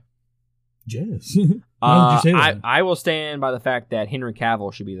Bond. Jazz. Why did you say that? I will stand by the fact that Henry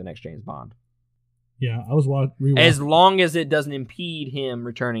Cavill should be the next James Bond. Yeah, I was rewatching. As long as it doesn't impede him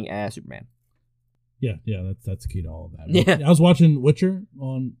returning as Superman. Yeah, that's key to all of that. Yeah. I was watching Witcher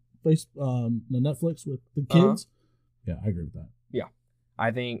on Netflix with the kids. Yeah, I agree with that. Yeah,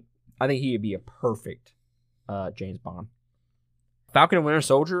 I think he would be a perfect James Bond. Falcon and Winter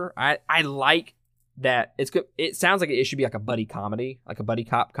Soldier. I like that. It's good. It sounds like it should be like a buddy comedy, like a buddy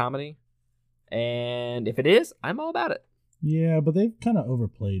cop comedy. And if it is, I'm all about it. Yeah, but they've kind of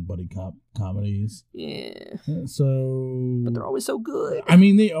overplayed buddy cop comedies. Yeah. But they're always so good. I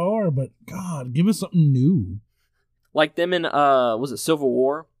mean, they are, but God, give us something new. Like them in, was it Civil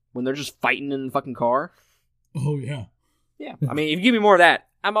War? When they're just fighting in the fucking car? Oh, yeah. Yeah. I mean, if you give me more of that,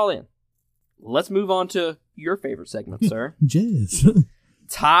 I'm all in. Let's move on to your favorite segment, sir. Jazz.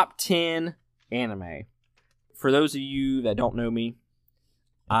 Top 10 anime. For those of you that don't know me,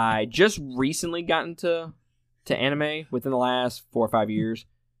 I just recently got into anime within the last 4 or 5 years.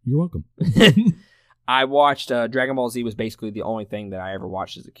 You're welcome. I watched Dragon Ball Z was basically the only thing that I ever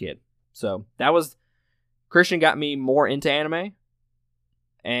watched as a kid. So that was Christian got me more into anime.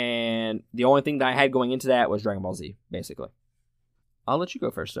 And the only thing that I had going into that was Dragon Ball Z, basically. I'll let you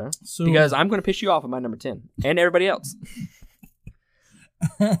go first, sir. Because I'm going to piss you off with my number 10 and everybody else.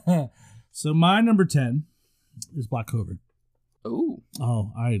 So my number 10 is Black Clover. Ooh.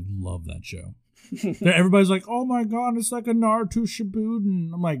 Oh, I love that show. Everybody's like, oh my God, it's like a Naruto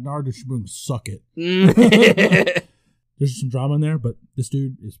Shippuden. I'm like, Naruto Shippuden, suck it. There's some drama in there, but this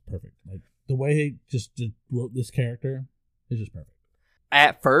dude is perfect. Like, the way he just wrote this character is just perfect.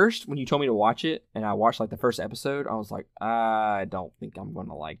 At first, when you told me to watch it, and I watched like the first episode, I was like, I don't think I'm going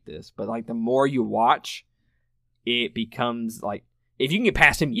to like this. But like the more you watch, it becomes like, if you can get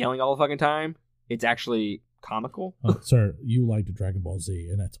past him yelling all the fucking time, it's actually comical. Sir, you like the Dragon Ball Z,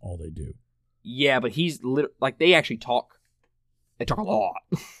 and that's all they do. Yeah, but he's like, they actually talk. They talk a lot.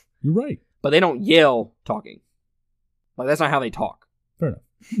 You're right. But they don't yell talking. Like, that's not how they talk. Fair enough.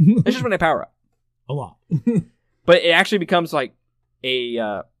 It's just when they power up. A lot. But it actually becomes like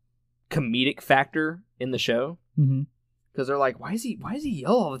a comedic factor in the show. Mm-hmm. Because they're like, why does he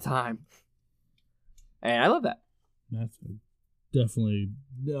yell all the time? And I love that. That's definitely,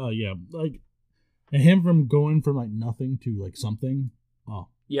 yeah. Like, and him from going from like nothing to like something. Oh,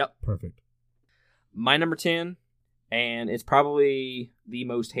 yep. Perfect. My number 10, and it's probably the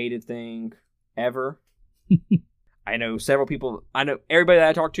most hated thing ever. I know everybody that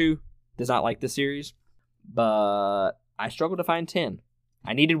I talk to does not like this series, but I struggled to find 10.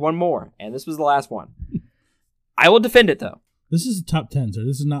 I needed one more, and this was the last one. I will defend it, though. This is the top 10, so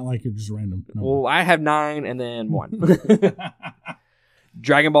this is not like it's just random number. Well, I have 9 and then 1.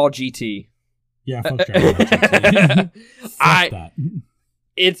 Dragon Ball GT. Yeah, fuck Dragon Ball GT. Fuck that.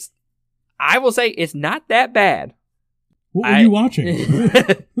 I will say it's not that bad. What were you watching?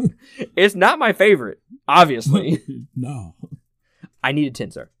 It's not my favorite, obviously. No. I needed 10,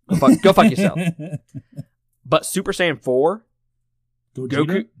 sir. Go fuck yourself. But Super Saiyan 4,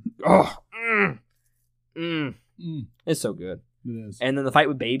 Goku. Oh, it's so good. It is. And then the fight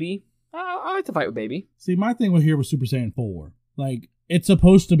with Baby. I like the fight with Baby. See, my thing with here was Super Saiyan 4. Like, it's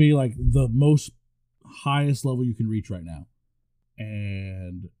supposed to be like the most highest level you can reach right now.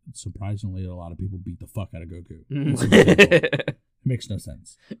 And surprisingly, a lot of people beat the fuck out of Goku. It makes no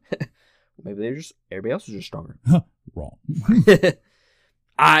sense. Maybe everybody else is just stronger. Wrong. The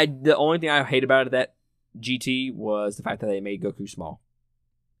only thing I hate about it that GT was the fact that they made Goku small.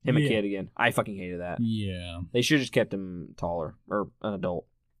 Him a kid again. I fucking hated that. Yeah. They should have just kept him taller or an adult.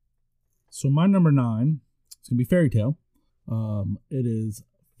 So my number 9, it's gonna be Fairy Tail. It is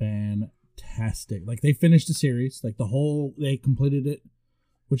fantastic. Like, they finished the series, like they completed it,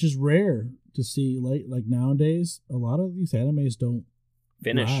 which is rare to see. Like nowadays, a lot of these animes don't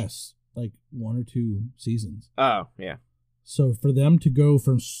finish last like 1 or 2 seasons. Oh yeah. So for them to go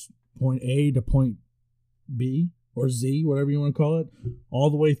from point A to point B or Z, whatever you want to call it, all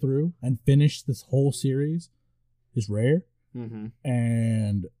the way through and finish this whole series is rare. Mm-hmm.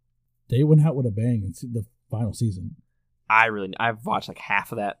 And they went out with a bang in the final season. I've watched like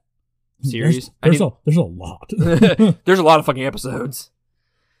half of that series. There's a lot. There's a lot of fucking episodes.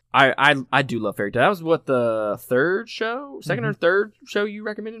 I do love Fairy Tail. That was what, the second or third show you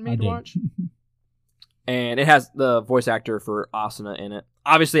recommended me to watch? And it has the voice actor for Asuna in it.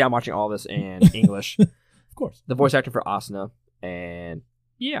 Obviously, I'm watching all this in English. Of course. The voice actor for Asuna. And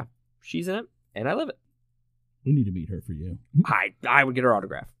yeah, she's in it. And I love it. We need to meet her for you. I would get her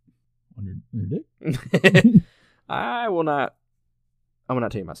autograph. On your dick? I will not tell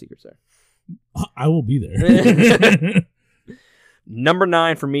you my secrets there. I will be there. Number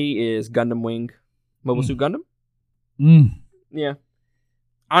 9 for me is Gundam Wing. Mobile Suit Gundam? Yeah.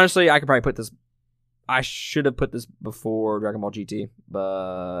 Honestly, I could probably put this... I should have put this before Dragon Ball GT,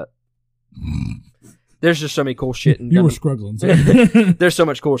 but... There's just so many cool shit in Gundam. You were struggling. There's so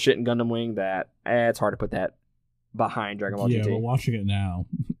much cool shit in Gundam Wing that it's hard to put that behind Dragon Ball GT. Yeah, but watching it now...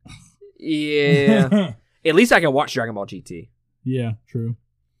 Yeah. At least I can watch Dragon Ball GT. Yeah, true.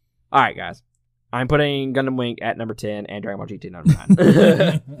 All right, guys. I'm putting Gundam Wing at number 10 and Dragon Ball GT number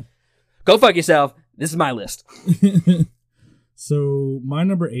 9. Go fuck yourself. This is my list. So, my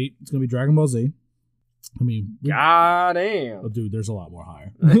number 8 is going to be Dragon Ball Z. I mean... God damn. Oh, dude, there's a lot more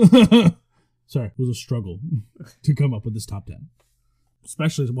higher. Sorry, it was a struggle to come up with this top 10.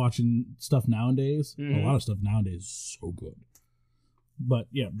 Especially watching stuff nowadays. Mm-hmm. A lot of stuff nowadays is so good. But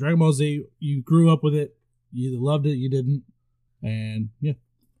yeah, Dragon Ball Z, you grew up with it. You either loved it, you didn't. And yeah,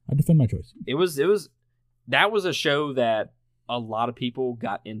 I defend my choice. That was a show that a lot of people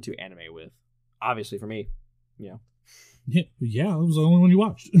got into anime with. Obviously for me, you know. Yeah, it was the only one you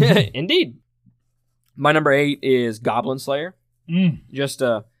watched. Indeed. My number 8 is Goblin Slayer. Just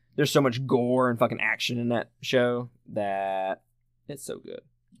there's so much gore and fucking action in that show that it's so good.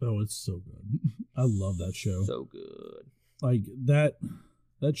 Oh, it's so good. I love that show. So good. Like that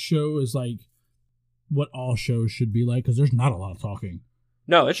show is like what all shows should be like, because there's not a lot of talking.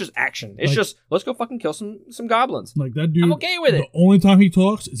 No, it's just action. It's like, just, let's go fucking kill some goblins. Like that dude. I'm okay with it. The only time he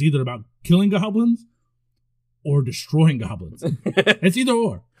talks is either about killing goblins or destroying goblins. It's either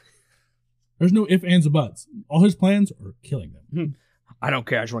or. There's no ifs, ands, or buts. All his plans are killing them. I don't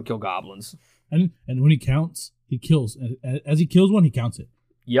care. I just want to kill goblins. And when he counts, he kills. As he kills one, he counts it.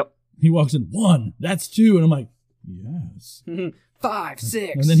 Yep. He walks in, 1, that's 2. And I'm like, yes. 5,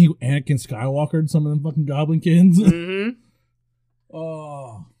 6. And then he Anakin Skywalkered some of them fucking goblin kids. Mm-hmm.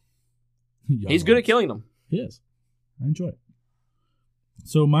 Oh. He's good at killing them. He is. I enjoy it.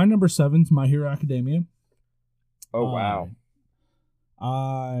 So my number 7's My Hero Academia. Oh, wow.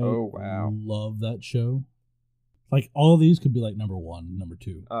 I wow. love that show. Like, all of these could be like number 1, number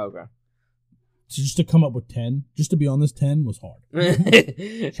 2. Oh, okay. So just to come up with 10, just to be on this 10 was hard.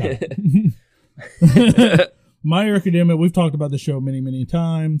 My Hero Academia, we've talked about the show many, many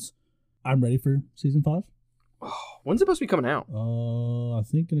times. I'm ready for season 5. When's it supposed to be coming out? I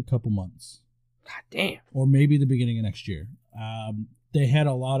think in a couple months. God damn. Or maybe the beginning of next year. They had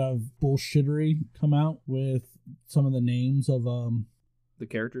a lot of bullshittery come out with some of the names of the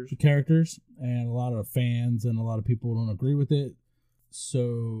characters, and a lot of fans and a lot of people don't agree with it.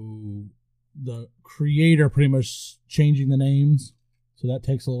 So the creator pretty much changing the names, so that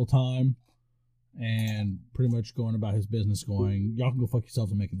takes a little time, and pretty much going about his business going, y'all can go fuck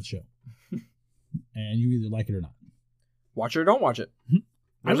yourselves and making the show. And you either like it or not. Watch it or don't watch it.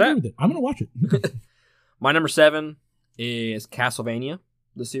 I agree with it. I'm going to watch it. My number 7 is Castlevania,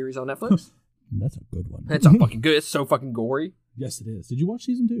 the series on Netflix. That's a good one. It's a fucking good. It's so fucking gory. Yes, it is. Did you watch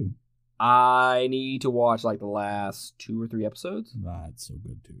season 2? I need to watch like the last 2 or 3 episodes. That's so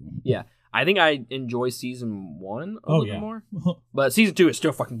good too. Yeah. I think I enjoy season 1 a little bit more. But season 2 is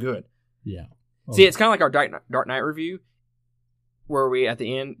still fucking good. Yeah. See, it's kind of like our Dark Knight review, where we at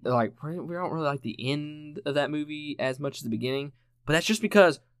the end, like, we don't really like the end of that movie as much as the beginning. But that's just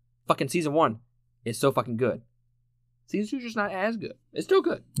because fucking season 1 is so fucking good. Season 2 is just not as good. It's still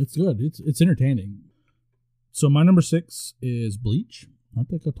good. It's good. It's entertaining. So my number 6 is Bleach. I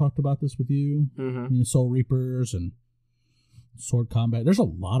think I talked about this with you. Mm-hmm. You know, Soul Reapers and sword combat. There's a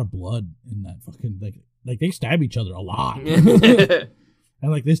lot of blood in that fucking like they stab each other a lot.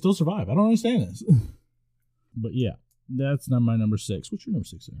 And like they still survive. I don't understand this. But yeah, that's not my number 6. What's your number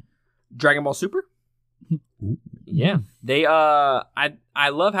 6 there? Dragon Ball Super? Ooh. Yeah. They I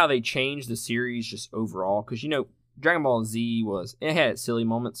love how they changed the series just overall, because Dragon Ball Z it had its silly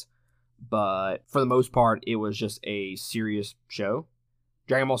moments, but for the most part it was just a serious show.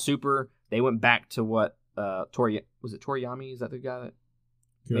 Dragon Ball Super, they went back to what Toriyama? Is that the guy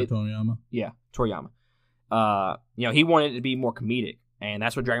that Toriyama? Yeah, Toriyama. He wanted it to be more comedic, and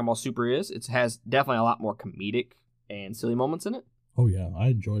that's what Dragon Ball Super is. It has definitely a lot more comedic and silly moments in it. Oh yeah, I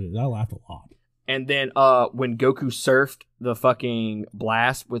enjoyed it. I laughed a lot. And then when Goku surfed the fucking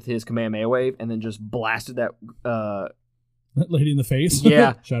blast with his Kamehameha wave and then just blasted that lady in the face.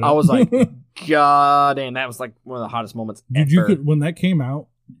 Yeah. I was like, God damn, that was like one of the hottest moments ever. When that came out,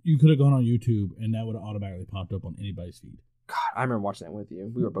 you could have gone on YouTube and that would have automatically popped up on anybody's feed. God, I remember watching that with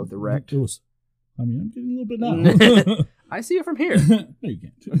you. We were both erect. I'm getting a little bit now. I see it from here. No, you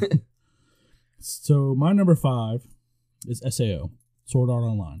can't. So my number 5 is SAO, Sword Art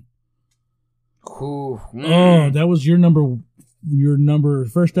Online. Ooh, Oh, that was your number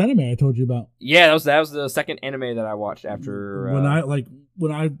first anime I told you about. Yeah, that was the second anime that I watched after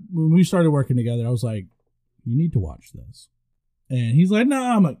when we started working together. I was like, you need to watch this, and he's like, no.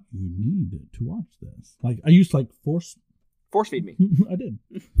 I'm like, you need to watch this. Like I used to like force feed me. I did,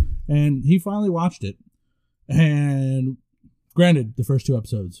 and he finally watched it. And granted, the first 2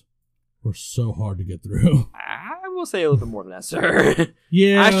 episodes were so hard to get through. I will say a little bit more than that, sir.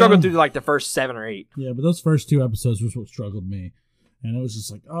 Yeah. I struggled through like the first 7 or 8. Yeah, but those first 2 episodes was what struggled me. And it was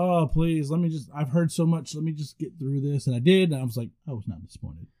just like, oh, please, I've heard so much, let me just get through this. And I did, and I was like, I was not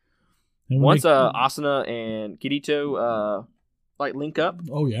disappointed. And once Asuna and Kirito link up.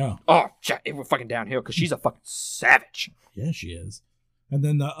 Oh, yeah. Oh, shit, it went fucking downhill because she's a fucking savage. Yeah, she is. And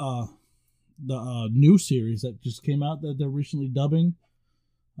then the new series that just came out that they're recently dubbing.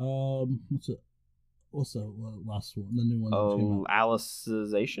 What's the last one? The new one that came out.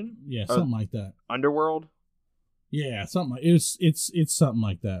 Alicization? Yeah, something like that. Underworld? Yeah, something like it's something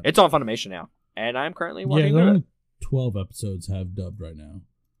like that. It's on Funimation now, and I'm currently watching only 12 episodes have dubbed right now.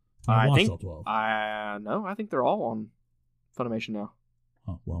 I watched all 12. No, I think they're all on Funimation now.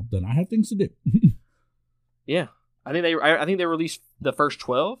 Oh, well, then I have things to do. Yeah. I think they released the first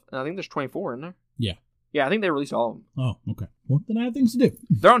 12, and I think there's 24 in there. Yeah. Yeah, I think they released all of them. Oh, okay. Well, then I have things to do.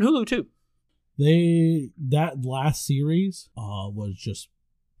 They're on Hulu too. That last series was just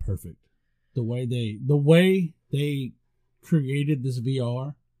perfect. The way they created this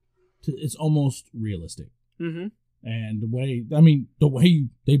VR, it's almost realistic. Mm-hmm. And the way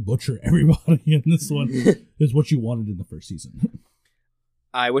they butcher everybody in this one is what you wanted in the first season.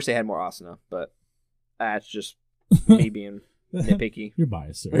 I wish they had more Asuna, but that's just me being nitpicky. You're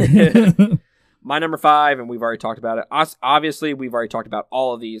biased, sir. My number 5, and we've already talked about it. Obviously, we've already talked about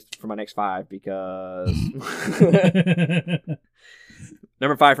all of these for my next 5 because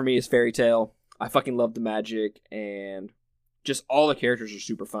number 5 for me is Fairy Tail. I fucking love the magic, and just all the characters are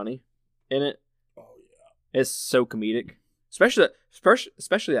super funny in it. Oh yeah, it's so comedic, especially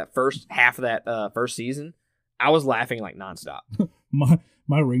that first half of that first season. I was laughing like nonstop. My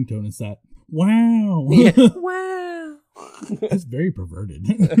ringtone is that. Wow. Yeah. Wow. That's very perverted.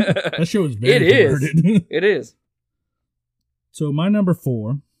 That show is very perverted. It is. So my number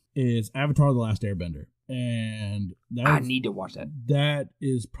 4 is Avatar: The Last Airbender, and I need to watch that. That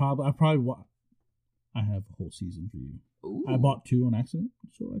is probably I have a whole season for you. Ooh. I bought 2 on accident,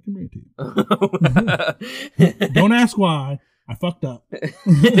 so I can bring it to you. Don't ask why. I fucked up.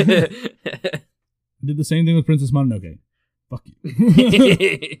 Did the same thing with Princess Mononoke. Fuck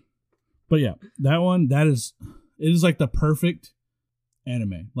you. But yeah, it is like the perfect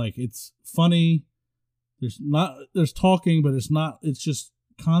anime. Like, it's funny. There's talking, but it's just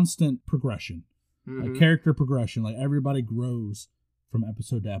constant progression. Mm-hmm. Like character progression. Like, everybody grows from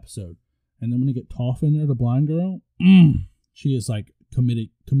episode to episode. And then when you get Toph in there, the blind girl, she is like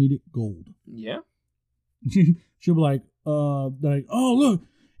comedic gold. Yeah. She'll be like, oh look,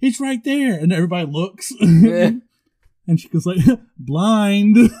 it's right there, and everybody looks. And she goes like,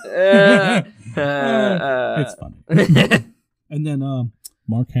 blind. It's funny. And then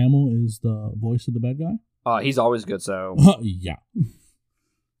Mark Hamill is the voice of the bad guy. He's always good. So yeah.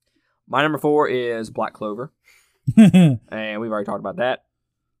 My number 4 is Black Clover, and we've already talked about that.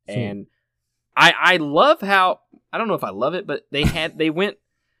 So, and I love how, I don't know if I love it, but they went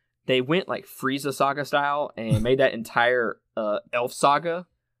like Frieza saga style and made that entire Elf saga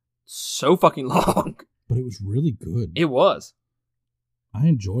so fucking long. But it was really good. It was. I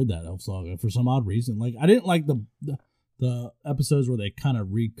enjoyed that Elf saga for some odd reason. Like, I didn't like the episodes where they kind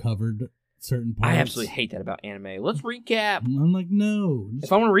of recovered certain parts. I absolutely hate that about anime. Let's recap. I'm like, no.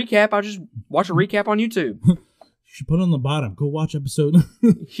 If I want to recap, I'll just watch a recap on YouTube. You should put it on the bottom. Go watch episode.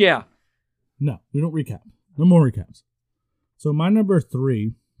 Yeah. No, we don't recap. No more recaps. So my number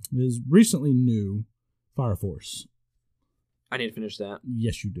 3 is recently new, Fire Force. I need to finish that.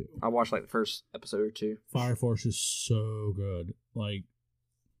 Yes, you do. I watched like the first episode or 2. Fire Force is so good. Like,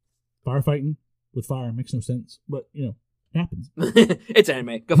 firefighting with fire makes no sense, but it happens. It's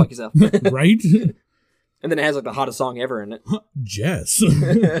anime. Go fuck yourself. Right? And then it has like the hottest song ever in it. Jess.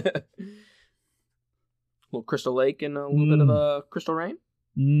 A little Crystal Lake and a little bit of Crystal Rain.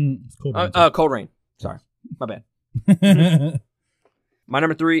 It's Cold Rain. Cold Rain. Sorry, my bad. My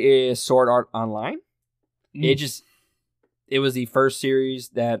number 3 is Sword Art Online. It was the first series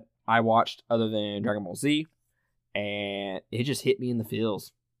that I watched other than Dragon Ball Z, and it just hit me in the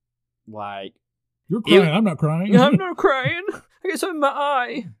feels. Like, you're crying. I'm not crying. I'm not crying. I got something in my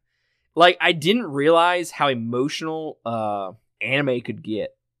eye. Like, I didn't realize how emotional anime could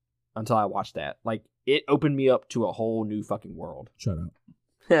get until I watched that. Like, it opened me up to a whole new fucking world. Shut up.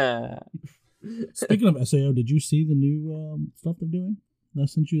 Speaking of SAO, did you see the new stuff they're doing? I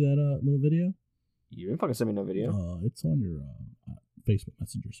sent you that little video. You didn't fucking send me no video. It's on your Facebook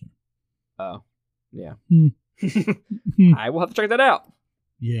Messenger, sir. Oh, yeah. I will have to check that out.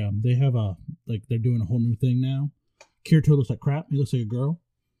 Yeah, they have they're doing a whole new thing now. Kirito looks like crap. He looks like a girl.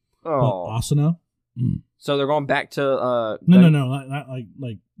 Oh, Asuna. So they're going back to No. Not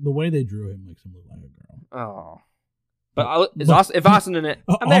like the way they drew him makes him look like a girl. Oh, but if Asuna in it,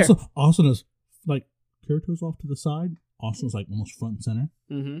 I'm there. Asuna's like Kirito's off to the side. Asuna's like almost front and center.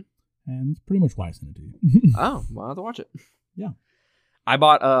 Mm-hmm. And it's pretty much why I sent it to you. Oh, well, I'll have to watch it. Yeah. I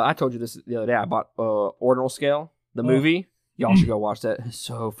bought, I told you this the other day, I bought Ordinal Scale, the movie. Y'all should go watch that. It's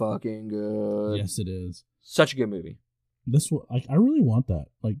so fucking good. Yes, it is. Such a good movie. I really want that.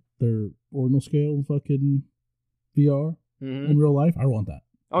 Like, their Ordinal Scale fucking VR in real life. I want that.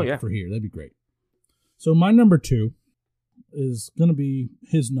 Oh, yeah. For here. That'd be great. So my number 2 is going to be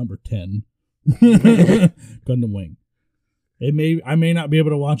his number 10. Gundam Wing. I may not be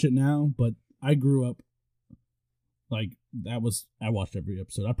able to watch it now, but I grew up like I watched every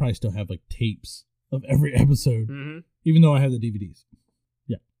episode. I probably still have like tapes of every episode, even though I have the DVDs.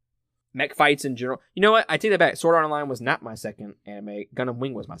 Yeah. mech fights in general. You know what? I take that back. Sword Art Online was not my second anime. Gundam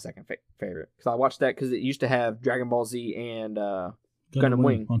Wing was my second favorite. Because I watched that because it used to have Dragon Ball Z and Gundam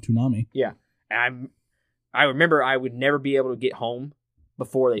Wing on Toonami. Yeah. And I remember I would never be able to get home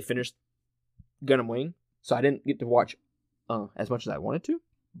before they finished Gundam Wing. So I didn't get to watch as much as I wanted to.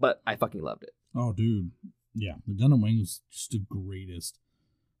 But I fucking loved it. Oh, dude. Yeah. The Gundam Wing was just the greatest.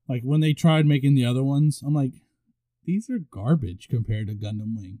 Like, when they tried making the other ones, I'm like, these are garbage compared to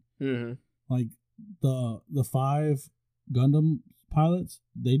Gundam Wing. Mm-hmm. Like, the 5 Gundam pilots,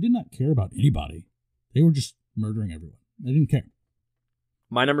 they did not care about anybody. They were just murdering everyone. They didn't care.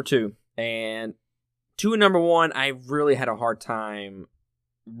 My number 2. And 2 and number 1, I really had a hard time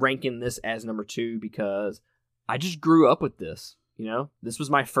ranking this as number 2 because I just grew up with this. You know, this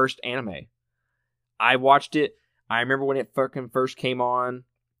was my first anime. I watched it. I remember when it fucking first came on.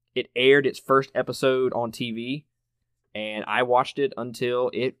 It aired its first episode on TV, and I watched it until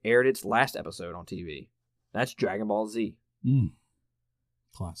it aired its last episode on TV. That's Dragon Ball Z.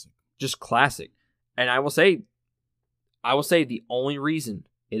 Classic. Just classic. And I will say the only reason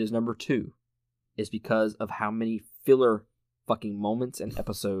it is number 2 is because of how many filler fucking moments and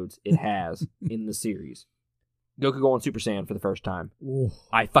episodes it has in the series. Goku going Super Saiyan for the first time. Ooh.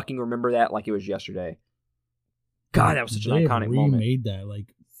 I fucking remember that like it was yesterday. God, that was such an iconic moment. They remade that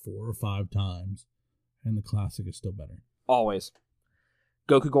like 4 or 5 times, and the classic is still better. Always.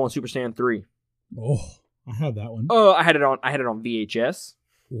 Goku going Super Saiyan 3. Oh, I have that one. Oh, I had it on VHS.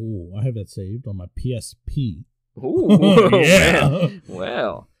 Oh, I have that saved on my PSP. Ooh, yeah.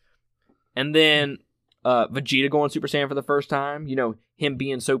 Well. And then Vegeta going Super Saiyan for the first time. You know, him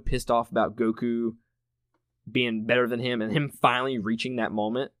being so pissed off about Goku being better than him and him finally reaching that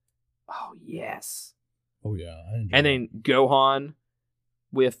moment. Oh, yes. Oh, yeah. And then Gohan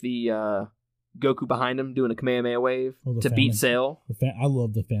with the Goku behind him doing a Kamehameha wave to beat Cell. I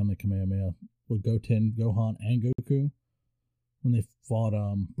love the family Kamehameha with Goten, Gohan, and Goku when they fought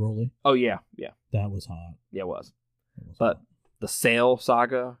Broly. Oh, yeah. Yeah. That was hot. Yeah, it was. But the Cell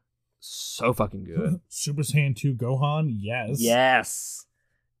saga, so fucking good. Super Saiyan 2 Gohan, yes. Yes.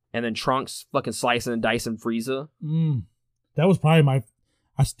 And then Trunks fucking slicing and dicing Frieza. That was probably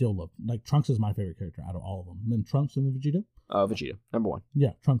I still love, like, Trunks is my favorite character out of all of them. And then Trunks and then Vegeta. Vegeta, number 1.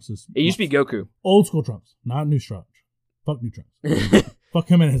 Yeah, Trunks is... It used to be Goku. Old school Trunks, not new Trunks. Fuck new Trunks. Fuck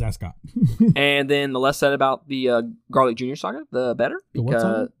him and his ascot. And then the less said about the Garlic Jr. saga, the better. The what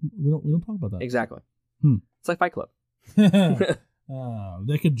saga? We don't talk about that. Exactly. It's like Fight Club.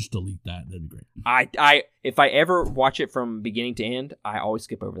 They could just delete that. That'd be great. If I ever watch it from beginning to end, I always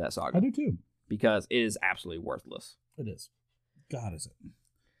skip over that saga. I do too. Because it is absolutely worthless. It is. God, is it.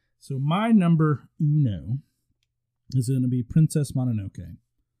 So my number 1 is going to be Princess Mononoke.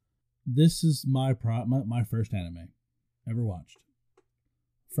 This is my first anime ever watched.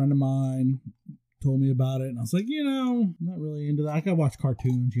 A friend of mine told me about it, and I was like, I'm not really into that. I could watch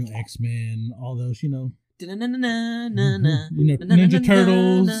cartoons, X-Men, all those, Ninja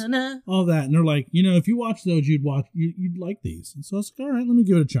Turtles, all that. And they're like, if you watch those, you'd like these. And so I was like, all right, let me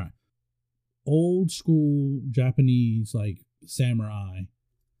give it a try. Old school Japanese, like, samurai,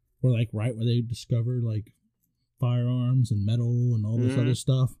 or like right where they discovered like firearms and metal and all this other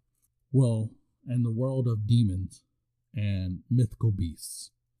stuff. Well, and the world of demons and mythical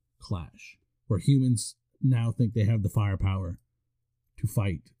beasts clash, where humans now think they have the firepower to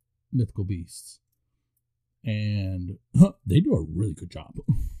fight mythical beasts. And they do a really good job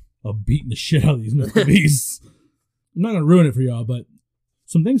of beating the shit out of these mythical beasts. I'm not going to ruin it for y'all, but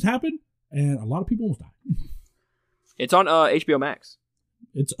some things happen, and a lot of people almost die. It's on HBO Max.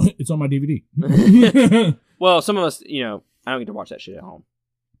 It's on my DVD. Well, some of us, I don't get to watch that shit at home.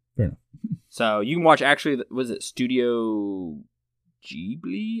 Fair enough. So you can watch, actually, was it Studio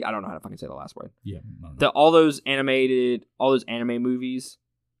Ghibli? I don't know how to fucking say the last word. Yeah. All those anime movies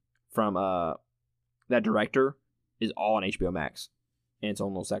from that director is all on HBO Max. And its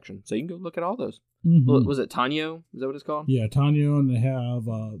own little section. So you can go look at all those. Mm-hmm. Was it Tanyo? Is that what it's called? Yeah, Tanyo, and they have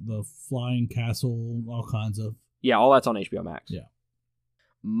the Flying Castle, all kinds of... Yeah, all that's on HBO Max. Yeah.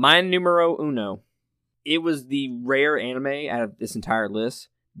 My numero 1. It was the rare anime out of this entire list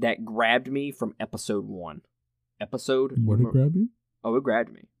that grabbed me from episode 1. What did it grab you? Oh, it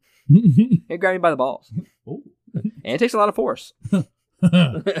grabbed me. It grabbed me by the balls. Oh. And it takes a lot of force.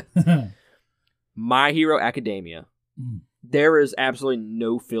 My Hero Academia. There is absolutely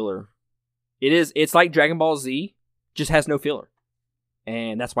no filler. It's like Dragon Ball Z, just has no filler.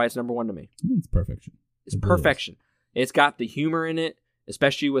 And that's why it's number 1 to me. It's perfection. It's perfection. It's got the humor in it,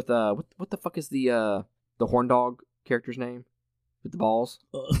 especially with what the fuck is the horn dog character's name with the balls?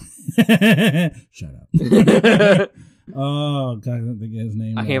 Shut up. Oh, God, I don't think his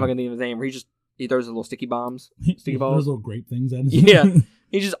name. I can't fucking think of his name. Where he throws his little sticky bombs, sticky balls. Those little grape things. At his Yeah,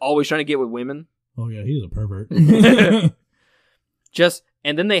 he's just always trying to get with women. Oh yeah, he's a pervert.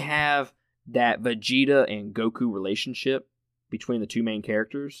 And then they have that Vegeta and Goku relationship between the two main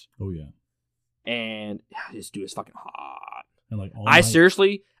characters. Oh yeah, and this dude is fucking hot. And like,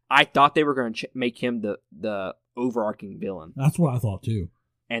 seriously, I thought they were going to make him the overarching villain. That's what I thought too.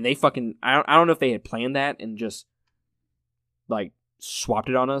 And they fucking, I don't know if they had planned that and just like swapped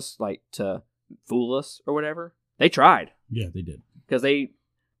it on us, like to fool us or whatever. They tried. Yeah, they did. Because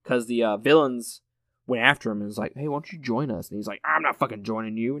the villains went after him and was like, hey, why don't you join us? And he's like, I'm not fucking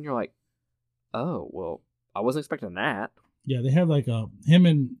joining you. And you're like, oh, well, I wasn't expecting that. Yeah, they have like him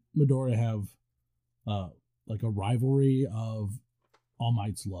and Midoriya have like a rivalry of All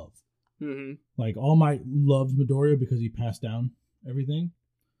Might's love. Mm-hmm. Like All Might loves Midoriya because he passed down everything,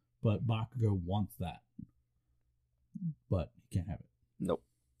 but Bakugo wants that, but he can't have it. Nope.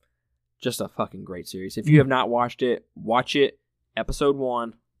 Just a fucking great series. If you have not watched it, watch it. Episode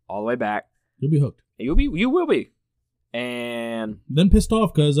 1 all the way back. You'll be hooked. You will be. And then pissed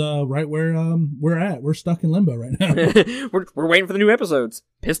off because right where we're stuck in limbo right now. we're waiting for the new episodes.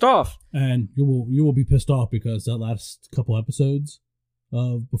 Pissed off. And you will be pissed off because that last couple episodes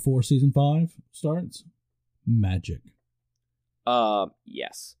of before season 5 starts, magic.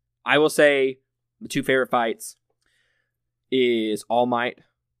 Yes. I will say the two favorite fights is All Might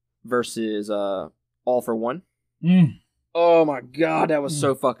versus All for One. Oh my god, that was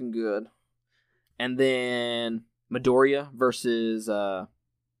so fucking good. And then Midoriya versus what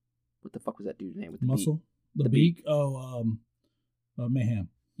the fuck was that dude's name with the Muscle? beak? The beak? Oh, Mayhem.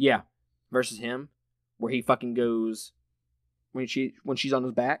 Yeah, versus him, where he fucking goes when she's on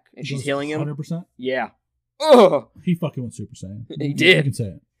his back and she's healing him. 100%. Yeah. Ugh. He fucking went Super Saiyan. He did. You can say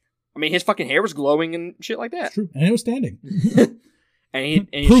it. I mean, his fucking hair was glowing and shit like that. It's true, and it was standing. and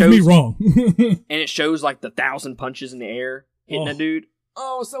he Prove shows me wrong. and it shows like the 1,000 punches in the air hitting a dude.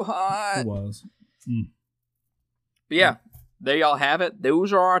 Oh, so hot. It was. But yeah, there y'all have it.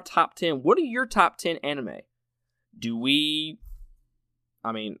 Those are our top 10. What are your top 10 anime?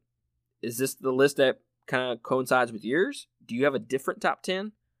 I mean, is this the list that kind of coincides with yours? Do you have a different top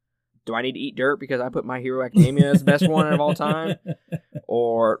 10? Do I need to eat dirt because I put My Hero Academia as the best one of all time?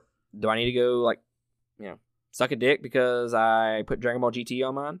 Or do I need to go, like, suck a dick because I put Dragon Ball GT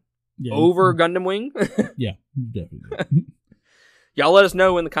on mine? Yeah, over Gundam Wing? Yeah, definitely. Y'all let us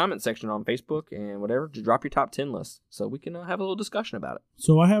know in the comment section on Facebook and whatever. Just drop your top 10 list so we can have a little discussion about it.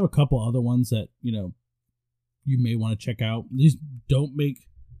 So I have a couple other ones that, you may want to check out. These don't make...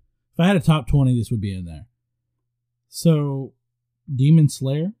 If I had a top 20, this would be in there. So, Demon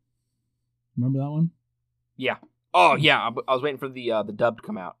Slayer. Remember that one? Yeah. Oh, yeah. I was waiting for the dub to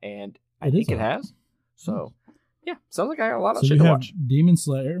come out, and I think it has. So, yeah. Sounds like I got a lot of shit to watch. Demon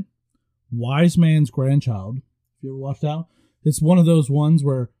Slayer, Wise Man's Grandchild. If you ever watched that, it's one of those ones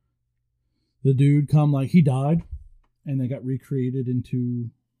where the dude he died, and they got recreated into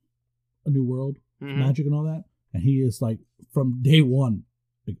a new world, magic and all that, and he is from day one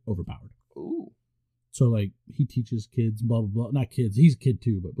overpowered. Ooh. So he teaches kids, blah blah blah. Not kids, he's a kid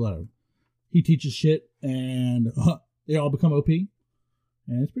too, but whatever. He teaches shit, and they all become OP, and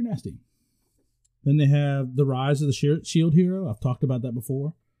it's pretty nasty. Then they have The Rise of the Shield Hero. I've talked about that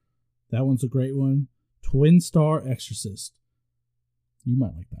before. That one's a great one. Twin Star Exorcist. You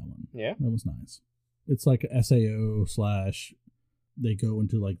might like that one. Yeah. That was nice. It's like a SAO / they go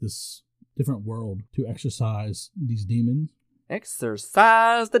into this different world to exorcise these demons.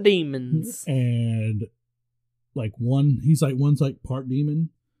 Exorcise the demons. And one's part demon,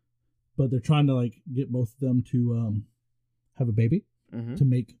 but they're trying to get both of them to have a baby to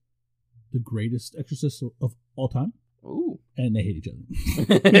make the greatest exorcist of all time. Ooh. And they hate each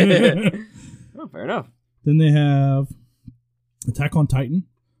other. Oh, fair enough. Then they have Attack on Titan.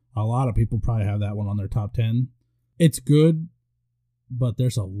 A lot of people probably have that one on their top 10. It's good, but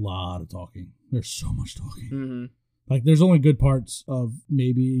there's a lot of talking. There's so much talking. Mm-hmm. There's only good parts of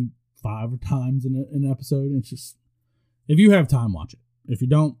maybe 5 times in an episode. It's just, if you have time, watch it. If you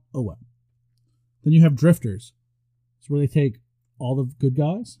don't, oh well. Then you have Drifters. It's where they take all the good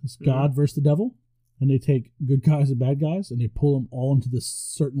guys. It's God versus the devil. And they take good guys and bad guys, and they pull them all into this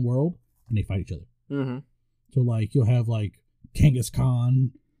certain world, and they fight each other. Mm-hmm. So, you'll have, Genghis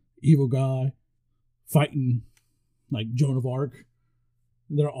Khan, evil guy, fighting, Joan of Arc.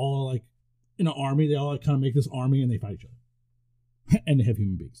 They're all, in an army. They all, kind of make this army, and they fight each other. And they have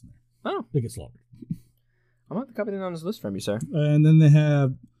human beings in there. Oh. They get slaughtered. I'm going to copy that on this list from you, sir. And then they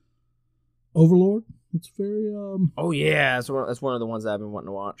have Overlord. It's very... Oh, yeah. That's one of the ones I've been wanting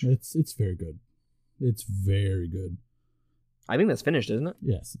to watch. It's very good. It's very good. I think that's finished, isn't it?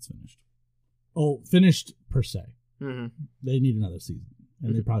 Yes, it's finished. Oh, finished per se. Mm-hmm. They need another season,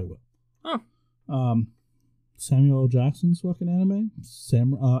 and they probably will. Oh. Samuel L. Jackson's fucking anime,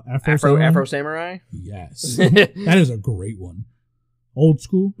 Afro Samurai. Yes, that is a great one. Old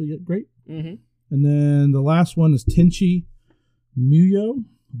school, but yet great. Mm-hmm. And then the last one is Tenchi Muyo,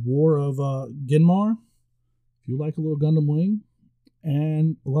 War of Genmar. If you like a little Gundam Wing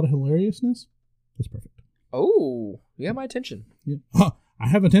and a lot of hilariousness, that's perfect. Oh, you got my attention. Yeah. Huh, I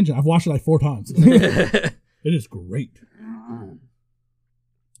have attention. I've watched it like 4 times. It is great.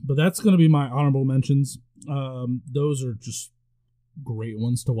 But that's going to be my honorable mentions. Those are just great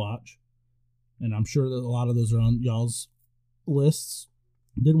ones to watch. And I'm sure that a lot of those are on y'all's lists.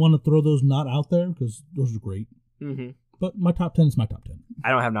 Didn't want to throw those not out there because those are great. Mm-hmm. But my top 10 is my top 10.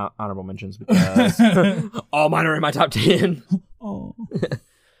 I don't have no honorable mentions because all mine are in my top 10. Oh.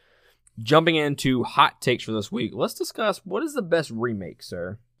 Jumping into hot takes for this week, let's discuss what is the best remake,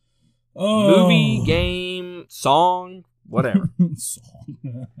 sir? Oh. Movie, game, song, whatever. Song.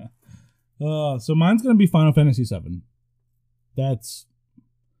 So mine's going to be Final Fantasy VII. That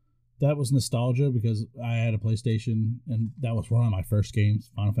was nostalgia because I had a PlayStation and that was one of my first games,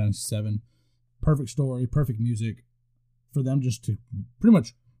 Final Fantasy VII. Perfect story, perfect music. For them just to pretty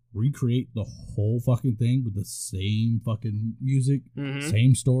much recreate the whole fucking thing with the same fucking music,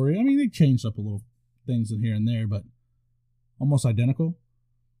 same story. I mean, they changed up a little things in here and there, but almost identical.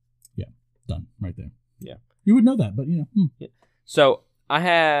 Yeah, done right there. Yeah. You would know that, but you know. Yeah. So I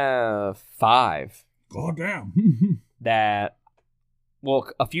have 5. God damn. That, well,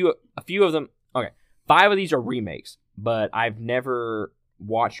 a few of them. Okay, 5 of these are remakes, but I've never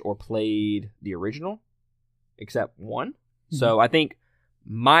watched or played the original, except one. Mm-hmm. So I think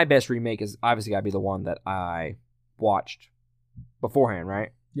my best remake is obviously got to be the one that I watched beforehand,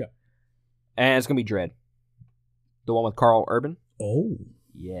 right? Yeah. And it's gonna be Dread, the one with Carl Urban. Oh.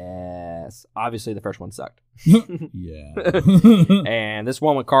 Yes. Obviously, the first one sucked. Yeah. And this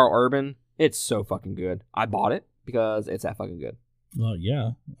one with Carl Urban, it's so fucking good. I bought it because it's that fucking good.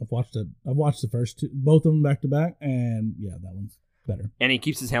 Yeah. I've watched the first 2, both of them back to back, and yeah, that one's better. And he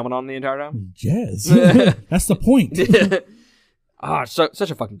keeps his helmet on the entire time? Yes. That's the point.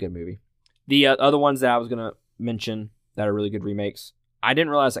 Such a fucking good movie. The other ones that I was going to mention that are really good remakes, I didn't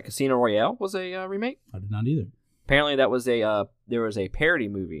realize that Casino Royale was a remake. I did not either. Apparently that was there was a parody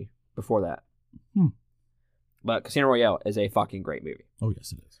movie before that. But Casino Royale is a fucking great movie. Oh,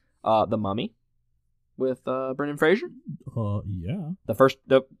 yes, it is. The Mummy with Brendan Fraser. Yeah.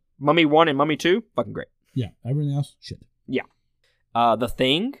 The Mummy 1 and Mummy 2, fucking great. Yeah, everything else, shit. Yeah. The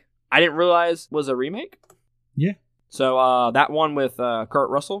Thing, I didn't realize was a remake. Yeah. So that one with Kurt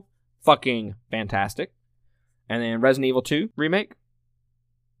Russell, fucking fantastic. And then Resident Evil 2 remake.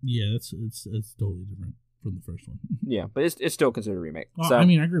 Yeah, it's totally different from the first one. Yeah, but it's still considered a remake. So, I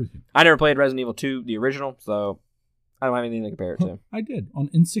mean, I agree with you. I never played Resident Evil 2, the original, so I don't have anything to compare it to. I did, on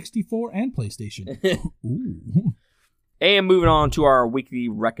N64 and PlayStation. Ooh. And moving on to our weekly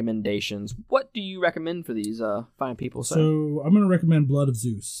recommendations. What do you recommend for these fine people? So I'm going to recommend Blood of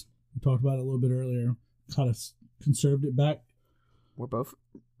Zeus. We talked about it a little bit earlier. Kind of conserved it back. We're both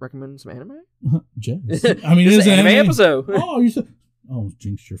recommending some anime? Jazz. I mean, it's an anime episode. Oh, you said... Oh,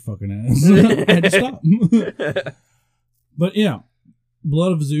 jinxed your fucking ass. I had to stop. But yeah,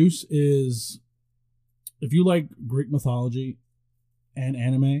 Blood of Zeus is... If you like Greek mythology and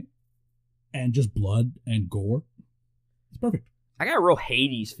anime and just blood and gore, it's perfect. I got a real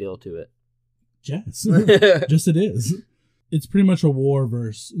Hades feel to it. Yes. Just it is. It's pretty much a war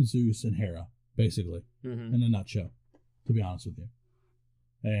versus Zeus and Hera, basically, in a nutshell, to be honest with you.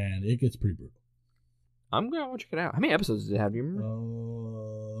 And it gets pretty brutal. I'm going to check it out. How many episodes does it have? Do you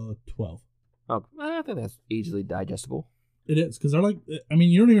remember? 12. Oh, I think that's easily digestible. It is, because they're like, I mean,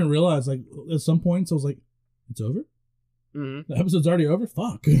 you don't even realize, like, at some points, I was like, it's over? The episode's already over?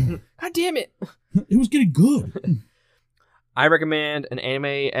 Fuck. God damn it. It was getting good. I recommend an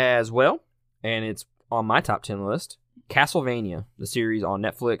anime as well, and it's on my top 10 list. Castlevania, the series on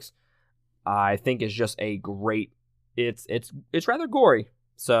Netflix. I think is just a great... It's rather gory.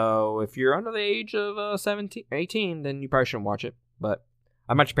 So if you're under the age of 18, then you probably shouldn't watch it. But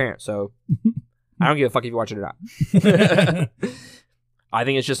I'm not your parent, so I don't give a fuck if you watch it or not. I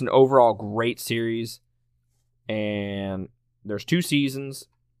think it's just an overall great series. And there's 2 seasons.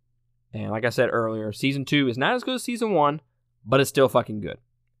 And like I said earlier, season 2 is not as good as season 1, but it's still fucking good.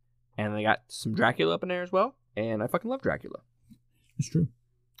 And they got some Dracula up in there as well. And I fucking love Dracula. It's true.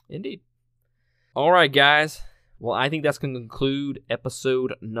 Indeed. All right, guys. Well, I think that's going to conclude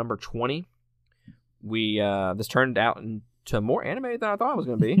episode number 20. This turned out into more anime than I thought it was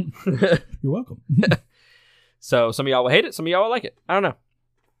going to be. You're welcome. So some of y'all will hate it, some of y'all will like it. I don't know.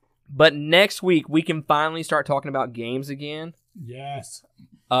 But next week, we can finally start talking about games again. Yes.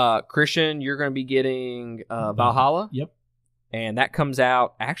 Christian, you're going to be getting Valhalla. Yep. And that comes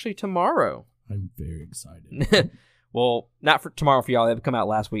out actually tomorrow. I'm very excited. Well, not for tomorrow for y'all. They've come out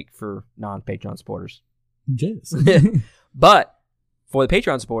last week for non-Patreon supporters. Yes. But for the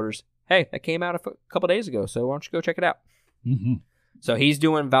Patreon supporters, hey, that came out a couple days ago, so why don't you go check it out? Mm-hmm. So he's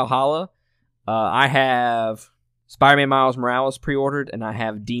doing Valhalla. I have Spider-Man Miles Morales pre-ordered, and I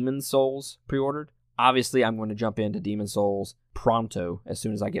have Demon's Souls pre-ordered. Obviously, I'm going to jump into Demon's Souls pronto as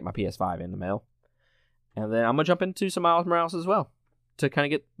soon as I get my PS5 in the mail. And then I'm going to jump into some Miles Morales as well to kind of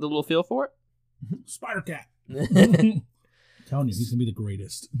get the little feel for it. Spider-Cat. I'm telling you, he's going to be the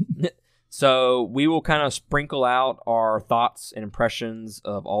greatest. So we will kind of sprinkle out our thoughts and impressions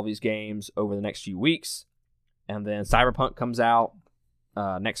of all these games over the next few weeks. And then Cyberpunk comes out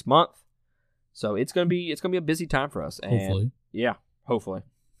next month. So it's gonna be a busy time for us. And Hopefully. Yeah, hopefully.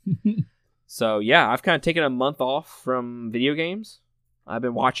 So yeah, I've kind of taken a month off from video games. I've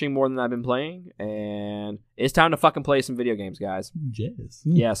been watching more than I've been playing, and it's time to fucking play some video games, guys. Yes.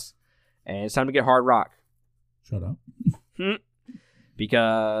 Yes. And it's time to get hard rock. Shut up.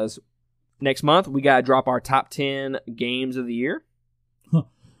 Because next month we gotta drop our top 10 games of the year.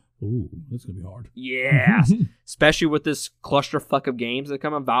 Ooh, that's gonna be hard. Yeah. Especially with this clusterfuck of games that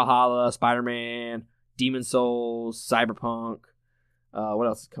come out. Valhalla, Spider-Man, Demon's Souls, Cyberpunk. What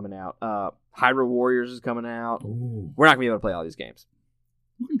else is coming out? Hyrule Warriors is coming out. Ooh. We're not going to be able to play all these games.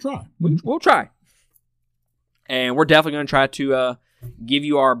 We can try. We'll try. And we're definitely going to try to give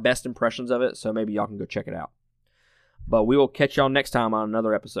you our best impressions of it, so maybe y'all can go check it out. But we will catch y'all next time on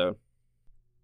another episode.